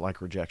 because I don't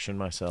like rejection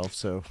myself.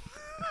 So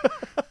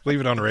leave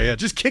it on red.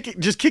 Just kick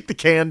the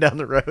can down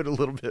the road a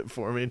little bit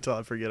for me until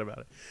I forget about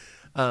it.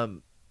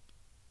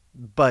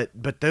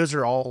 But those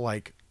are all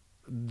like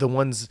the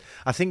ones,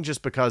 I think,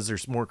 just because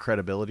there's more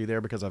credibility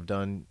there, because I've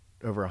done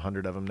over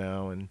 100 of them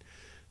now, and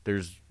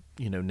there's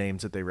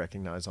names that they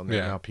recognize on there.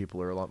 Yeah. Now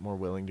people are a lot more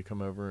willing to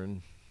come over,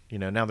 and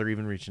now they're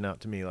even reaching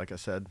out to me, like I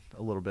said,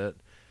 a little bit.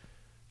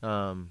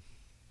 Does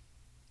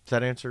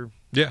that answer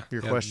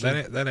your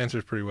question? That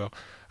answers pretty well.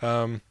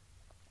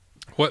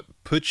 What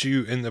put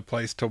you in the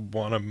place to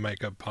want to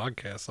make a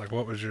podcast? Like,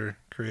 what was your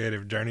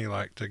creative journey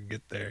like to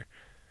get there?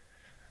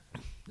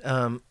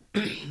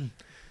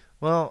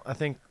 Well, I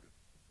think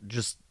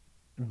just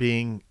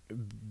being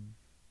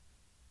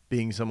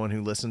someone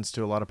who listens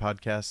to a lot of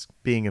podcasts,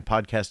 being a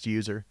podcast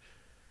user,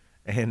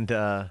 and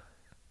I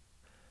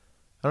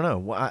don't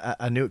know.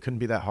 I knew it couldn't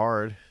be that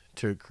hard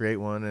to create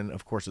one, and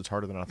of course it's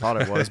harder than I thought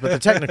it was. But the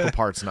technical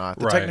part's not.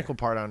 The technical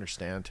part I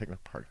understand. The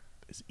technical part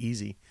is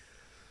easy.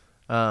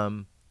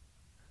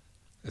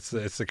 It's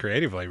the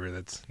creative labor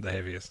that's the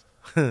heaviest.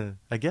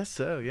 I guess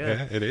so. Yeah.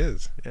 Yeah, it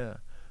is. Yeah.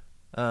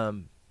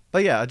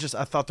 But yeah,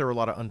 I thought there were a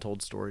lot of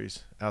untold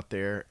stories out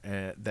there,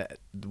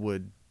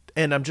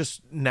 and I'm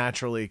just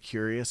naturally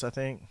curious, I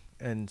think.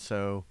 And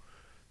so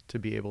to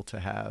be able to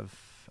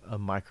have a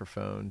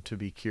microphone to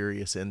be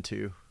curious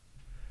into,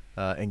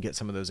 and get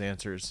some of those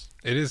answers.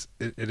 It is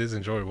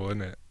enjoyable,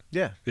 isn't it?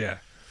 Yeah. Yeah,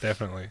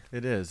 definitely.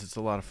 It is. It's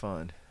a lot of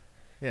fun.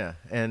 Yeah.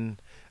 And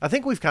I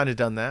think we've kind of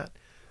done that.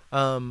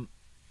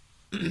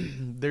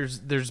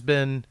 There's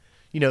been,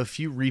 a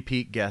few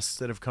repeat guests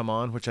that have come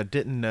on, which I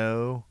didn't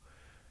know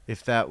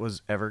if that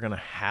was ever going to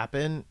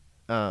happen,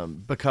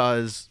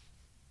 because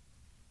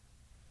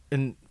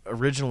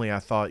originally I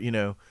thought,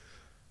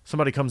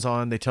 somebody comes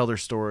on, they tell their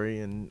story,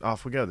 and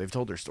off we go. They've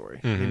told their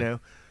story,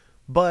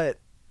 But,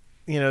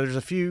 there's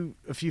a few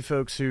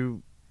folks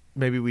who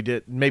maybe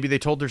they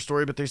told their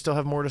story, but they still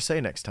have more to say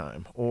next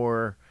time.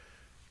 Or,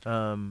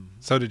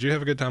 so did you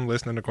have a good time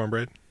listening to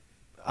Cornbread?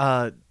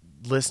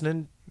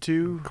 Listening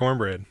to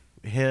Cornbread.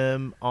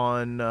 Him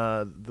on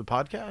the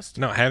podcast?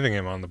 No, having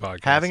him on the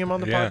podcast. Having him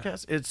on the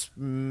podcast? It's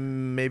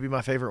maybe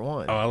my favorite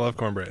one. Oh, I love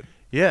Cornbread.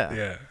 Yeah.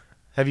 Yeah.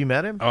 Have you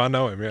met him? Oh, I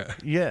know him, yeah.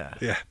 Yeah.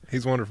 Yeah,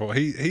 he's wonderful.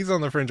 He's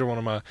on the fringe of one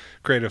of my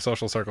creative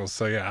social circles.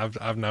 So yeah,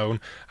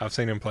 I've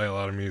seen him play a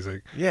lot of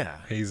music. Yeah.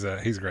 He's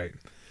great.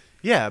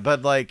 Yeah,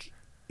 but like,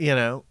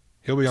 he'll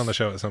be on the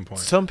show at some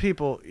point. Some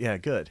people, yeah,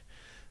 good.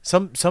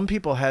 Some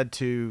people had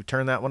to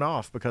turn that one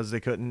off because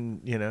they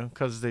couldn't,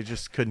 because they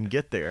just couldn't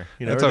get there,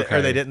 That's okay.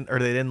 or they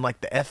didn't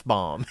like the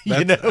F-bomb,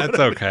 That's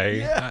okay.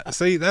 Yeah.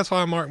 See, that's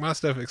why I mark my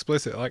stuff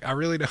explicit. Like, I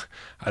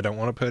don't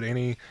want to put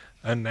any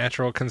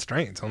unnatural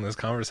constraints on this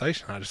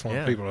conversation. I just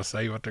want people to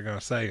say what they're going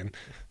to say, and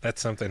that's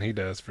something he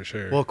does for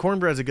sure. Well,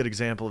 Cornbread's a good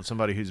example of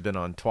somebody who's been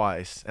on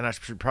twice, and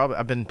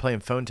I've been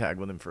playing phone tag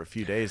with him for a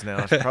few days now.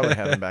 I should probably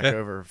have him back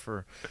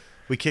over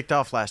we kicked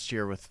off last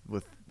year with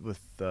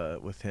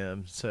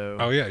him. So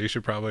oh yeah, you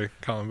should probably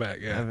call him back.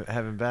 Yeah,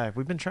 have him back.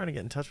 We've been trying to get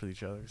in touch with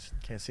each other.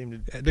 Can't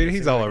seem to. Dude,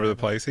 he's all over the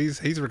place.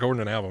 He's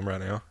recording an album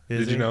right now.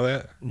 Did you know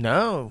that?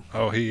 No.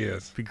 Oh, he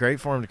is. It'd be great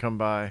for him to come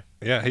by.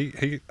 Yeah,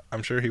 he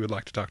I'm sure he would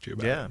like to talk to you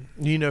about it. Yeah.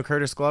 You know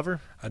Curtis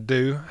Glover? I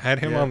do. Had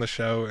him on the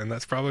show, and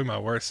that's probably my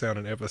worst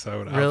sounding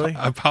episode. Really?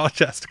 I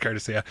apologize to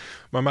Curtis. Yeah,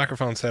 my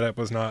microphone setup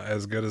was not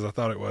as good as I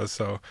thought it was,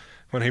 so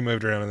when he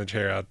moved around in the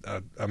chair,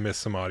 I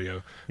missed some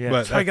audio. Yeah, but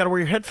that's why you got to wear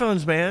your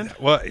headphones, man.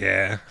 Well,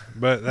 yeah,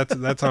 but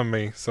that's on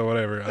me. So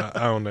whatever,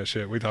 I own that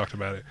shit. We talked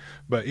about it,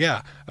 but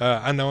yeah,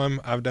 I know him.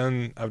 I've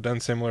done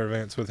similar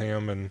events with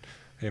him, and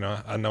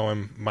I know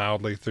him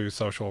mildly through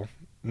social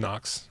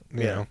knocks.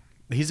 You know,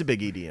 he's a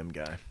big EDM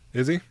guy.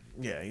 Is he?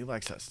 Yeah, he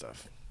likes that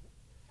stuff.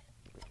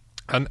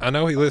 I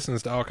know he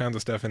listens to all kinds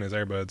of stuff in his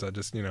earbuds. I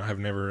just have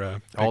never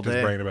picked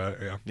his brain about it.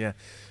 Yeah, yeah,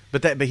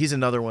 but he's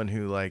another one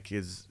who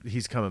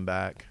he's coming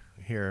back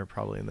here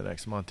probably in the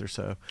next month or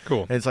so.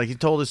 Cool. And it's like he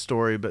told his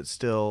story, but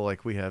still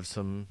we have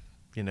some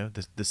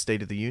the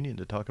State of the Union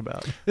to talk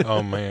about.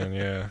 Oh man,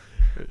 yeah.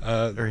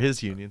 Or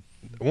his union.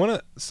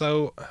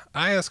 So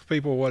I ask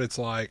people what it's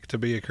like to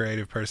be a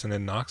creative person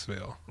in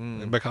Knoxville,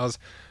 because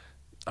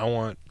I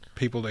want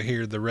people to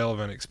hear the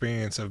relevant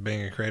experience of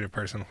being a creative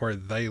person where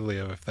they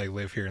live if they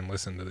live here and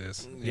listen to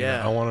this.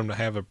 I want them to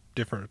have a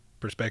different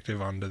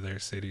perspective onto their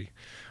city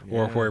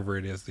or wherever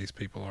it is these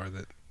people are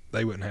that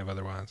they wouldn't have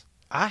otherwise.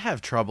 I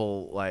have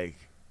trouble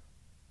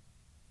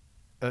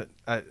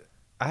I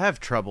have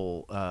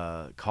trouble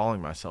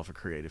calling myself a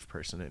creative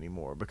person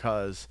anymore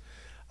because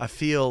I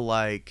feel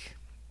like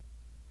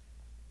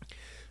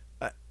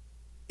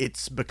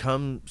it's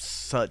become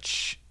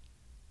such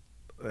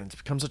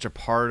a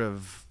part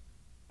of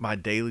my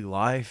daily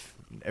life.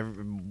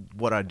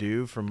 What I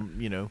do, from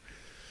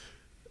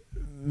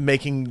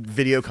making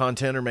video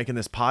content or making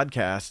this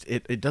podcast,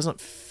 it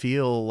doesn't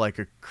feel like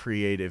a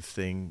creative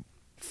thing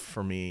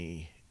for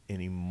me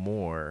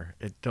anymore.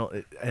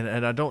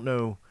 And I don't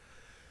know.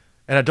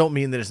 And I don't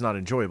mean that it's not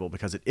enjoyable,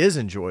 because it is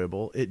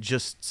enjoyable. It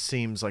just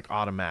seems like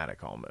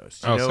automatic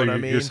almost. You know what I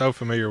mean? You're so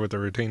familiar with the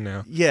routine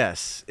now.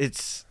 Yes,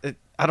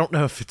 I don't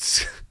know if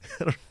it's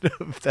I don't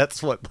know if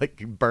that's what like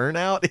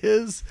burnout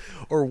is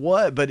or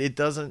what, but it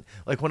doesn't,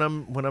 like when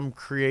I'm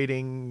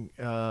creating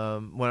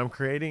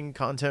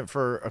content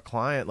for a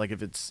client, like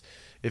if it's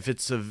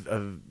a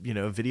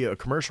video, a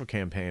commercial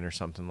campaign or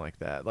something like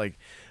that, like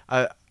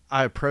I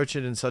approach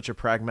it in such a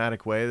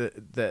pragmatic way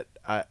that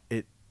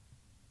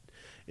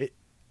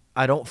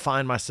I don't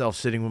find myself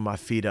sitting with my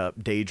feet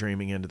up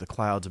daydreaming into the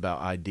clouds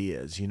about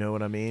ideas. You know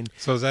what I mean?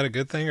 So is that a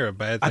good thing or a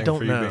bad thing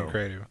for you being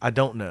creative? I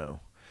don't know.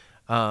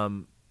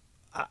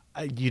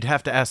 You'd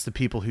have to ask the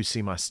people who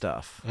see my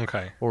stuff.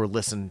 Okay. Or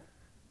listen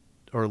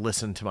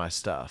to my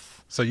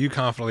stuff. So you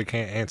confidently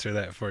can't answer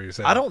that for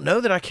yourself? I don't know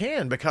that I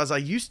can, because I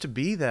used to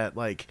be that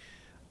like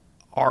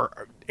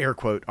air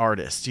quote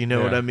artist. You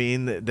know what I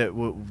mean? That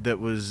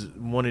was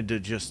wanted to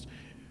just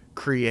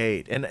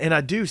create, and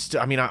I do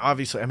I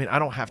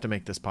don't have to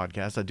make this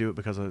podcast. I do it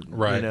because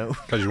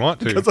because you want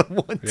to. Because I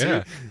want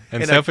to.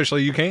 And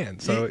selfishly you can.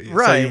 So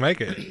you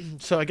make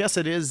it. So I guess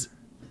it is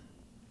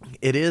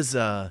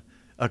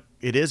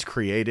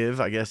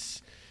creative, I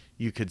guess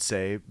you could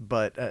say,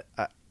 but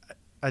I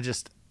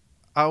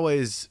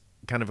always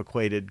kind of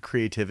equated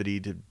creativity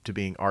to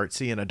being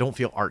artsy, and I don't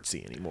feel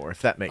artsy anymore,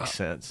 if that makes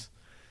sense.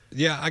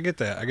 Yeah, I get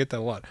that. I get that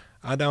a lot.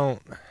 I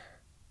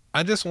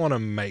just want to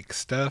make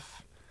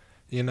stuff.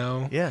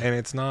 Yeah. And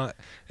it's not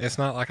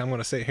like I'm going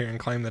to sit here and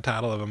claim the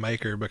title of a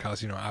maker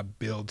because, I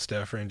build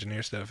stuff or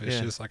engineer stuff. It's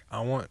just like, I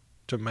want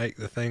to make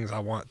the things I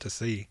want to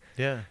see.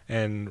 Yeah.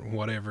 And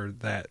whatever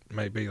that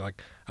may be.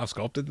 Like, I've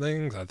sculpted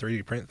things, I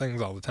 3D print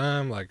things all the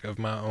time, like of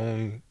my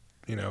own,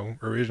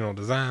 original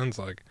designs.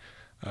 Like,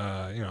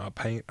 I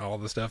paint all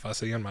the stuff I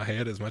see in my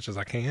head as much as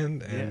I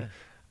can. And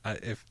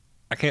if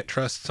I can't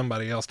trust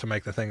somebody else to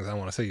make the things I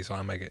want to see, so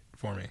I make it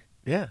for me.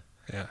 Yeah.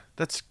 Yeah.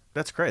 That's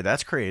great.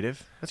 That's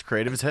creative. That's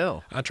creative as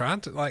hell. I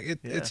tried to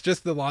it's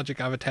just the logic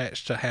I've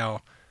attached to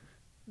how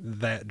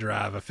that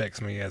drive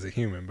affects me as a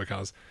human,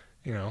 because,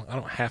 I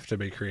don't have to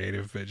be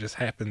creative. It just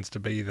happens to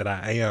be that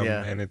I am,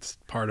 and it's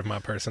part of my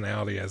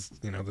personality as,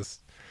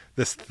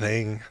 this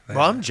thing. Well,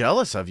 I'm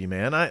jealous of you,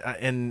 man. I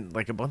and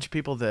like a bunch of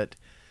people that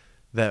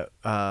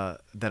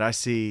I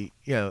see,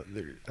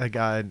 a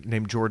guy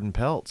named Jordan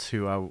Peltz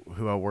who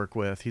I work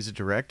with. He's a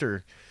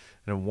director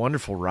and a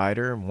wonderful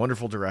writer and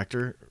wonderful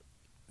director.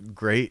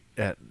 Great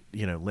at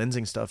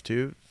lensing stuff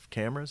too,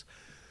 cameras,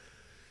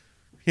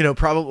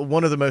 probably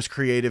one of the most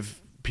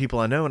creative people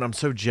I know, and I'm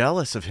so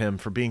jealous of him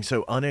for being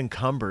so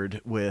unencumbered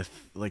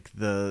with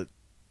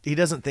he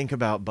doesn't think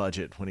about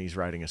budget when he's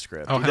writing a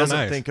script. He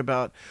doesn't think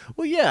about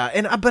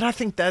but I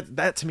think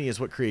that to me is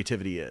what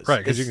creativity is, right?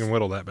 Because you can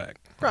whittle that back,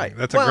 right?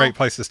 That's a great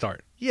place to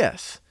start.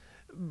 Yes,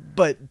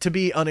 but to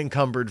be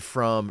unencumbered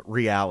from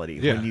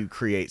reality when you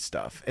create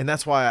stuff, and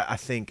that's why I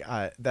think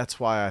I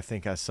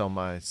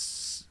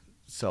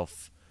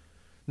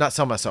not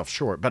sell myself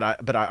short, but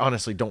I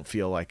honestly don't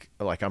feel like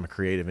I'm a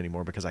creative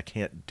anymore, because I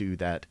can't do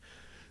that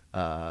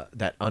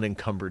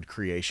unencumbered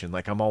creation.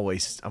 Like I'm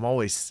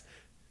always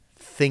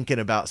thinking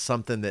about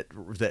something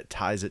that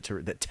tethers it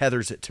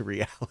to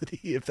reality,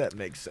 if that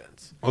makes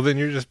sense. Well, then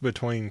you're just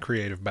between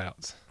creative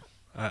bouts.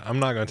 I'm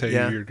not going to tell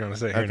you you're going to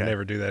sit here and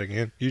never do that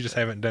again. You just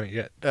haven't done it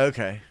yet.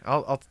 Okay,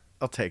 I'll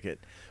take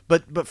it.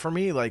 But for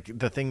me, like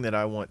the thing that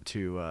I want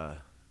to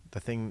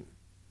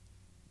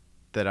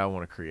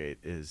create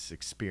is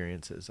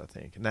experiences, I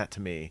think. And that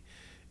to me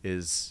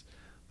is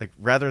like,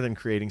 rather than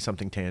creating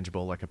something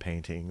tangible like a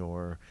painting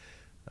or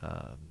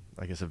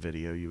I guess a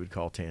video you would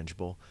call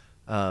tangible,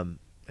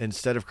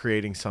 instead of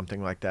creating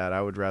something like that,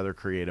 I would rather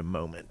create a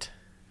moment.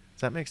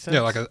 Does that make sense?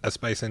 Yeah, like a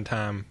space and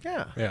time.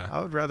 Yeah.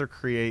 I would rather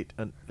create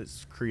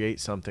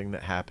something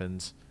that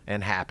happens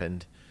and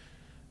happened,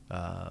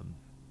 and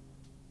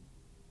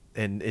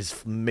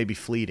is maybe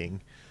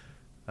fleeting.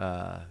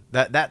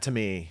 That to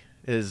me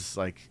is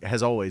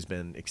has always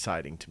been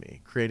exciting to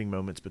me. Creating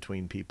moments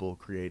between people,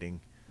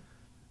 creating,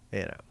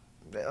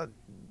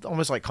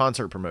 almost like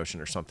concert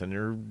promotion or something,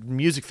 or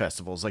music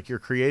festivals. Like you're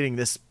creating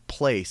this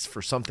place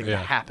for something to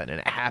happen, and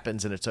it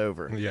happens and it's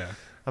over. Yeah.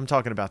 I'm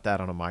talking about that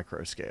on a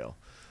micro scale.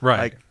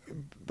 Right.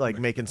 Like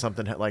making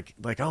something like,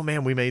 oh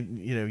man, we made,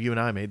 you and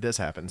I made this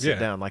happen. Sit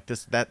down like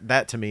this,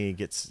 that to me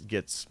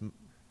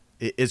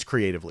is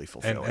creatively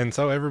fulfilling. And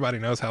so everybody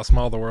knows how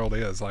small the world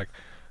is. Like,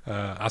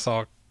 I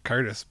saw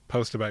Curtis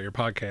post about your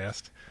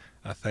podcast,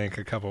 I think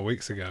a couple of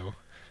weeks ago.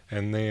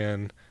 And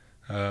then,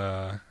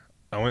 I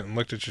went and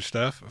looked at your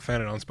stuff,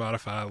 found it on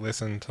Spotify,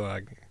 listened to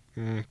like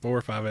 4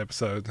 or 5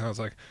 episodes, and I was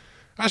like,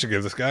 I should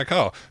give this guy a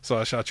call. So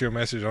I shot you a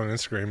message on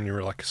Instagram, and you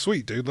were like,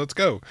 "Sweet dude, let's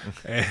go,"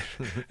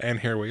 and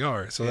here we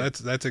are. So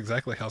that's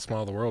exactly how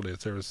small the world is.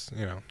 There was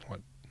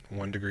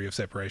 1 degree of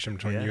separation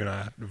between you and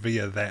I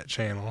via that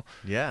channel.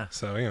 Yeah.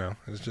 So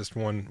it's just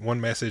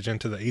one message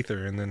into the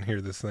ether, and then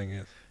here this thing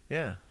is.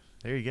 Yeah.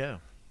 There you go.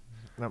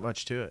 Not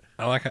much to it.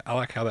 I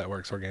like how that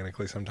works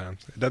organically.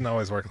 Sometimes it doesn't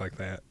always work like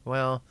that.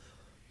 Well,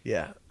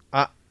 yeah.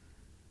 I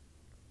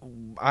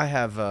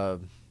have. I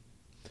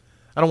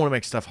don't want to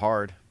make stuff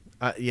hard.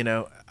 I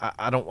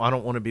don't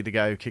want to be the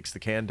guy who kicks the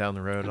can down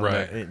the road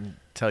and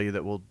tell you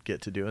that we'll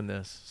get to doing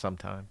this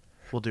sometime.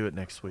 We'll do it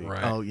next week.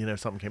 Right. Oh,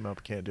 something came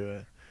up, can't do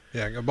it.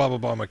 Yeah, go blah blah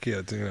blah my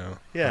kids.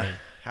 Yeah,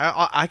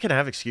 I can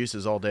have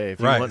excuses all day if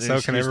you right. want an So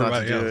excuse can not to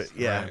everybody do else. it.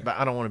 Yeah, right. but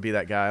I don't want to be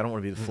that guy. I don't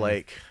want to be the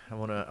flake. I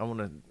want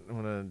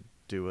to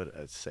do what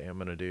I say I'm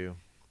gonna do.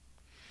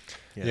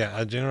 Yeah,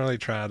 I generally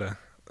try to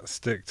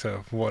stick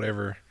to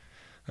whatever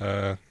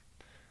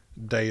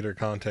date or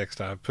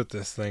context I put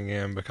this thing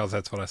in, because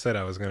that's what I said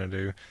I was going to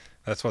do.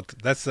 That's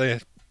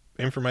the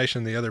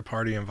information the other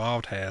party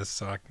involved has.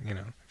 So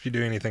if you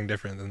do anything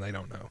different, then they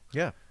don't know.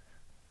 Yeah.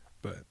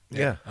 But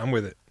Yeah. I'm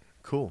with it.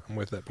 Cool. I'm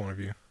with that point of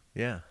view.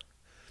 Yeah.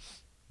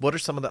 What are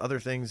some of the other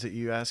things that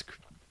you ask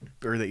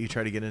or that you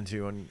try to get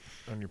into on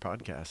your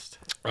podcast?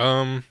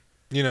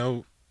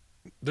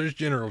 There's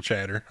general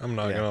chatter. I'm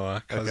not gonna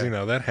lie, because Okay.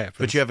 that happens.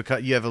 But you have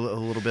a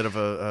little bit of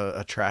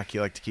a track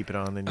you like to keep it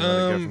on, then you let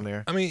it go from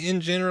there. I mean,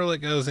 in general, it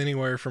goes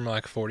anywhere from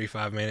like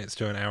 45 minutes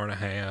to an hour and a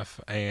half,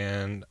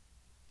 and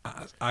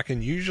I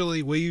can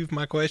usually weave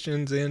my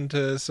questions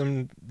into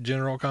some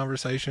general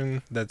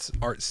conversation that's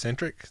art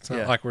centric. It's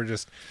not like we're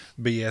just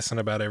BSing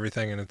about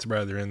everything and its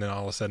brother, and then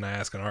all of a sudden I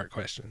ask an art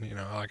question.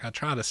 Like I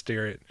try to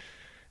steer it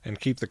and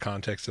keep the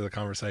context of the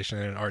conversation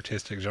in an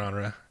artistic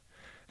genre.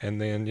 And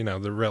then,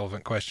 the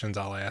relevant questions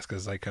I'll ask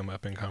as they come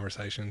up in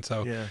conversation.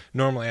 So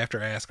normally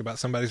after I ask about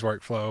somebody's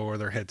workflow or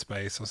their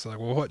headspace, I'll say,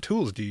 well, what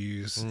tools do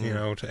you use,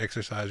 to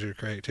exercise your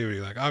creativity?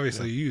 Like,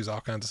 obviously you use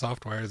all kinds of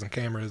softwares and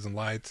cameras and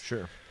lights.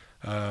 Sure.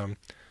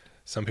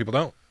 Some people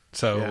don't.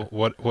 So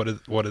what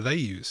do they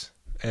use?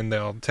 And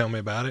they'll tell me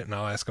about it, and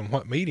I'll ask them,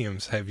 what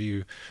mediums have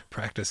you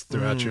practiced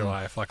throughout your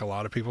life? Like a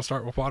lot of people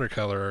start with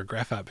watercolor or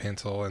graphite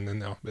pencil, and then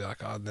they'll be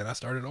like, oh, then I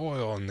started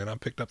oil, and then I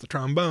picked up the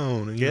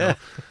trombone, and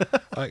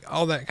like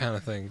all that kind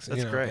of things.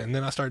 That's great. And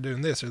then I started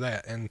doing this or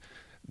that. And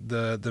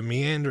the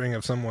meandering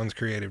of someone's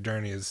creative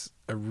journey is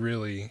a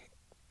really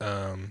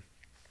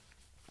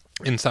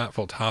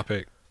insightful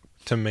topic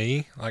to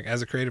me. Like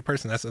as a creative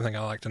person, that's the thing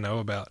I like to know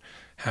about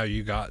how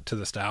you got to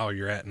the style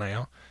you're at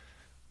now.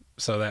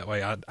 So that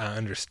way I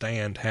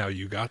understand how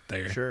you got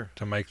there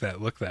to make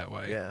that look that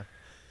way. Yeah.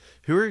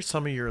 Who are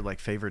some of your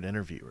favorite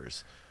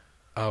interviewers?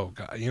 Oh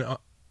God,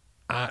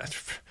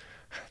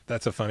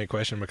 that's a funny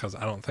question, because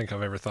I don't think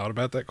I've ever thought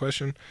about that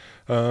question.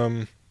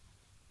 Well,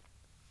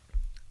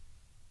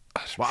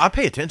 I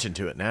pay attention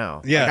to it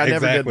now. Yeah, I never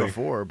exactly. did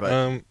before,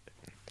 but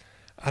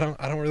I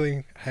don't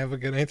really have a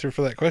good answer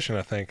for that question,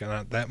 I think,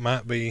 and that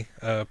might be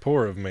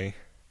poor of me.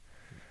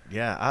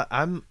 Yeah,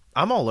 I'm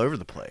all over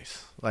the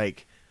place.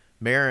 Like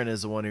Mark Maron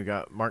is the one who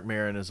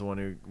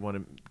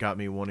got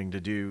me wanting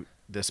to do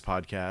this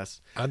podcast.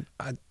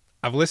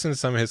 I've listened to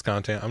some of his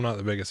content. I'm not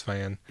the biggest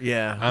fan.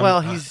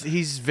 Yeah.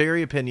 He's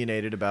very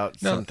opinionated about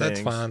some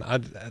things. No, that's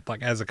fine.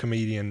 Like as a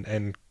comedian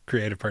and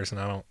creative person,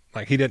 I don't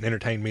like, he doesn't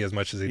entertain me as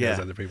much as he does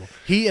other people.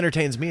 He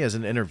entertains me as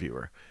an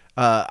interviewer.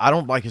 I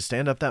don't like his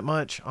stand up that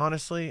much,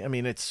 honestly. I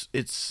mean, it's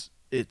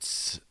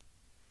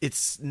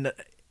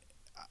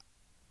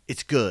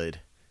good.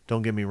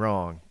 Don't get me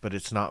wrong, but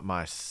it's not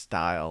my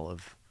style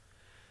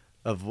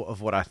of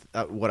what I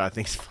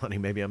think is funny.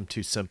 Maybe I'm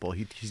too simple.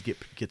 He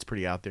gets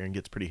pretty out there and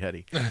gets pretty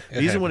heady.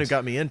 He's the one who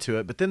got me into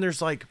it. But then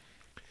there's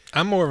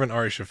I'm more of an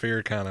Ari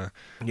Shaffir kind of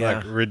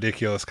like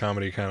ridiculous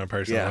comedy kind of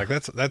person. Yeah. Like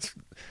that's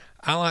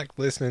I like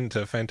listening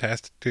to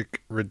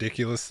fantastic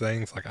ridiculous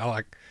things. Like I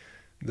like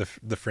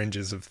the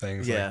fringes of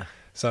things. Yeah. Like,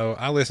 so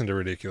I listen to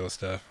ridiculous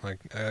stuff, like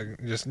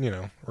just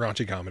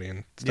raunchy comedy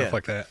and stuff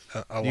like that.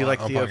 Do you like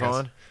Theo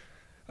Vaughn?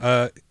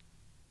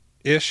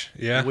 Ish,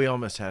 yeah. We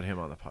almost had him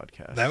on the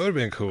podcast. That would have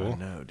been cool. I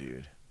know,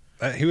 dude.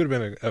 He would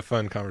have been a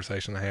fun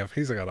conversation to have.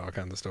 He's got all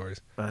kinds of stories.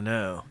 I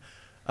know.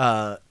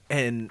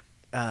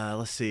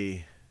 Let's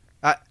see.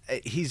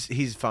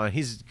 He's fine.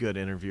 He's a good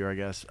interviewer, I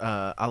guess.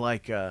 I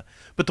like,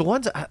 but the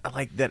ones I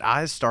like that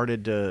I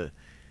started to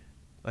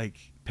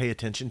pay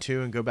attention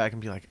to and go back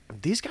and be like,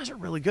 these guys are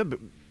really good.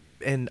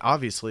 And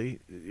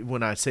obviously,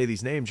 when I say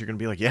these names, you're gonna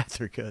be like, yeah,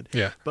 they're good.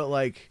 Yeah. But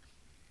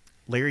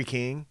Larry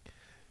King,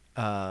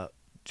 he'd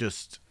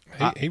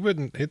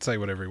say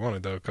whatever he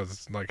wanted though,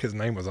 because his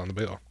name was on the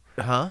bill.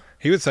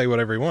 He would say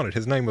whatever he wanted.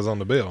 His name was on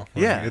the bill.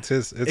 It's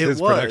his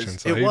production.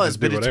 So he would just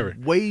do whatever. It's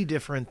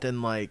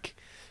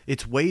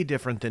way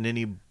different than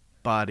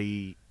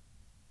anybody,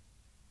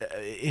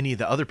 any of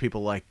the other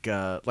people.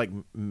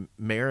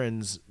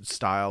 Maron's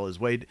style is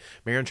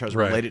Maron tries to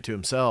relate it to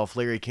himself.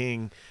 Larry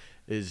King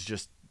is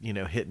just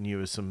hitting you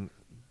with some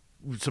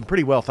some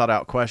pretty well thought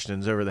out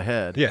questions over the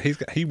head. Yeah,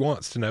 he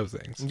wants to know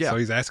things. Yeah. So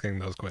he's asking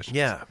those questions.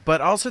 Yeah,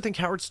 but I also think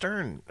Howard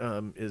Stern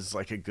is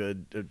like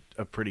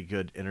a pretty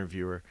good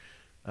interviewer.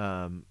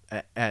 And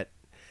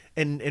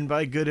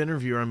by good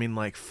interviewer, I mean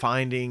like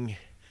finding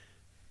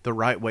the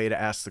right way to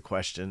ask the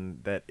question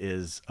that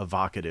is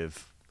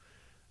evocative.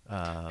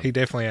 He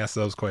definitely asks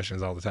those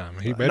questions all the time.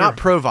 He better Not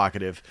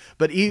provocative,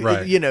 but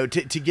Right. you know,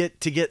 to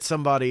get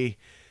somebody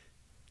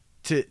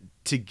to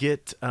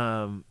get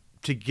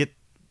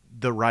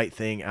the right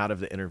thing out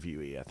of the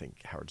interviewee. I think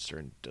Howard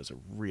Stern does a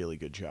really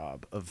good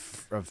job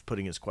of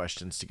putting his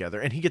questions together,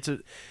 and he gets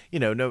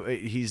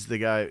he's the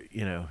guy,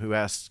 you know, who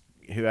asked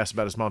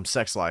about his mom's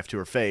sex life to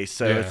her face.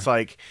 So it's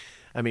like,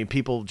 I mean,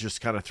 people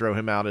just kind of throw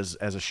him out as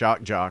a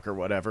shock jock or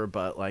whatever,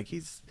 but like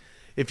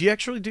if you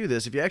actually do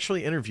this, if you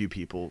actually interview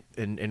people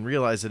and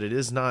realize that it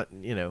is not,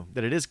 you know,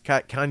 that it is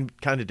kind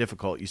of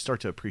difficult, you start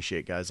to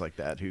appreciate guys like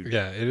that who.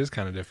 Yeah, it is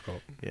kind of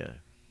difficult. Yeah.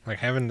 Like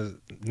having to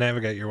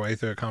navigate your way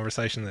through a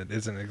conversation that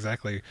isn't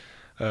exactly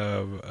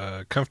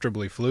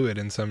comfortably fluid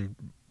in some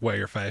way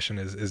or fashion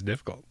is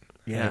difficult.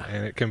 Yeah.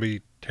 And it can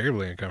be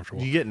terribly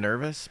uncomfortable. Do you get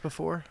nervous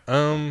before?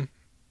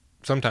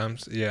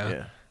 Sometimes,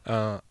 yeah.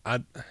 Yeah.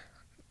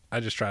 I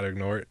just try to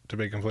ignore it, to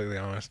be completely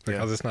honest,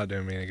 because it's not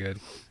doing me any good.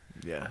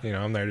 Yeah. You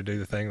know, I'm there to do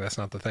the thing. That's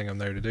not the thing I'm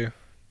there to do.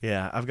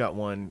 Yeah, I've got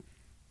one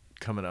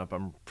coming up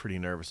I'm pretty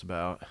nervous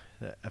about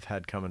that I've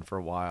had coming for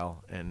a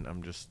while, and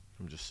I'm just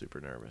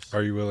super nervous.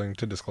 Are you willing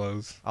to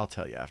disclose? I'll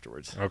tell you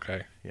afterwards.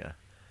 Okay. Yeah.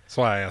 That's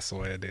why I asked the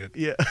way I did.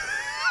 Yeah.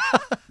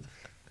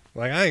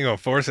 Like, I ain't going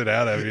to force it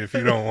out of you if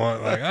you don't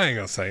want. Like, I ain't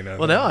going to say nothing.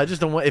 Well, no, I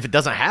just don't want. If it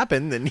doesn't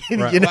happen, then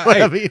Right. you know Well, what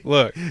hey, I mean.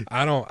 Look,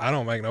 I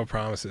don't make no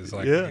promises.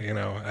 Like, Yeah. you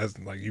know, as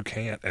like you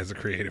can't as a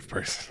creative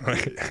person.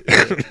 Like,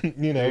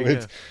 you know,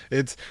 Yeah.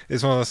 it's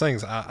one of those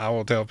things. I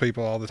will tell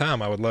people all the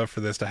time. I would love for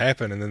this to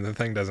happen, and then the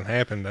thing doesn't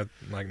happen. That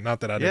like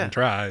not that I didn't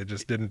try. It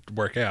just didn't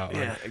work out.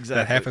 Yeah, Like, exactly.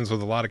 That happens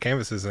with a lot of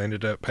canvases. They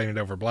ended up painted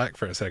over black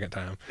for a second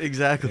time.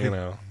 Exactly. You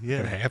know, Yeah.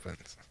 it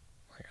happens.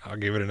 Like, I'll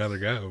give it another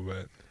go,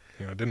 but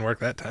you know, it didn't work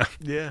that time.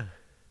 Yeah.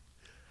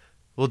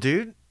 Well,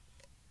 dude,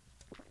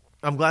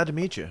 I'm glad to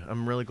meet you.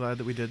 I'm really glad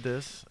that we did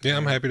this. Yeah,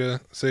 I'm happy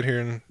to sit here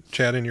and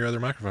chat in your other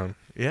microphone.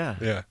 Yeah.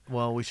 Yeah.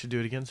 Well, we should do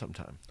it again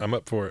sometime. I'm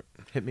up for it.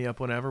 Hit me up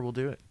whenever. We'll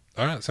do it.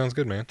 All right, sounds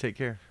good, man. Take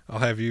care. I'll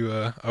have you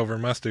over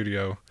in my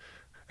studio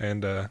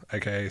and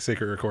aka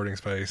secret recording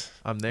space.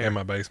 I'm there. In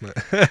my basement.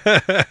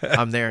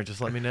 I'm there. Just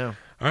let me know.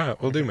 All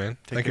right, we'll do, man.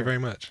 Thank you care. very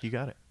much. You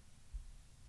got it.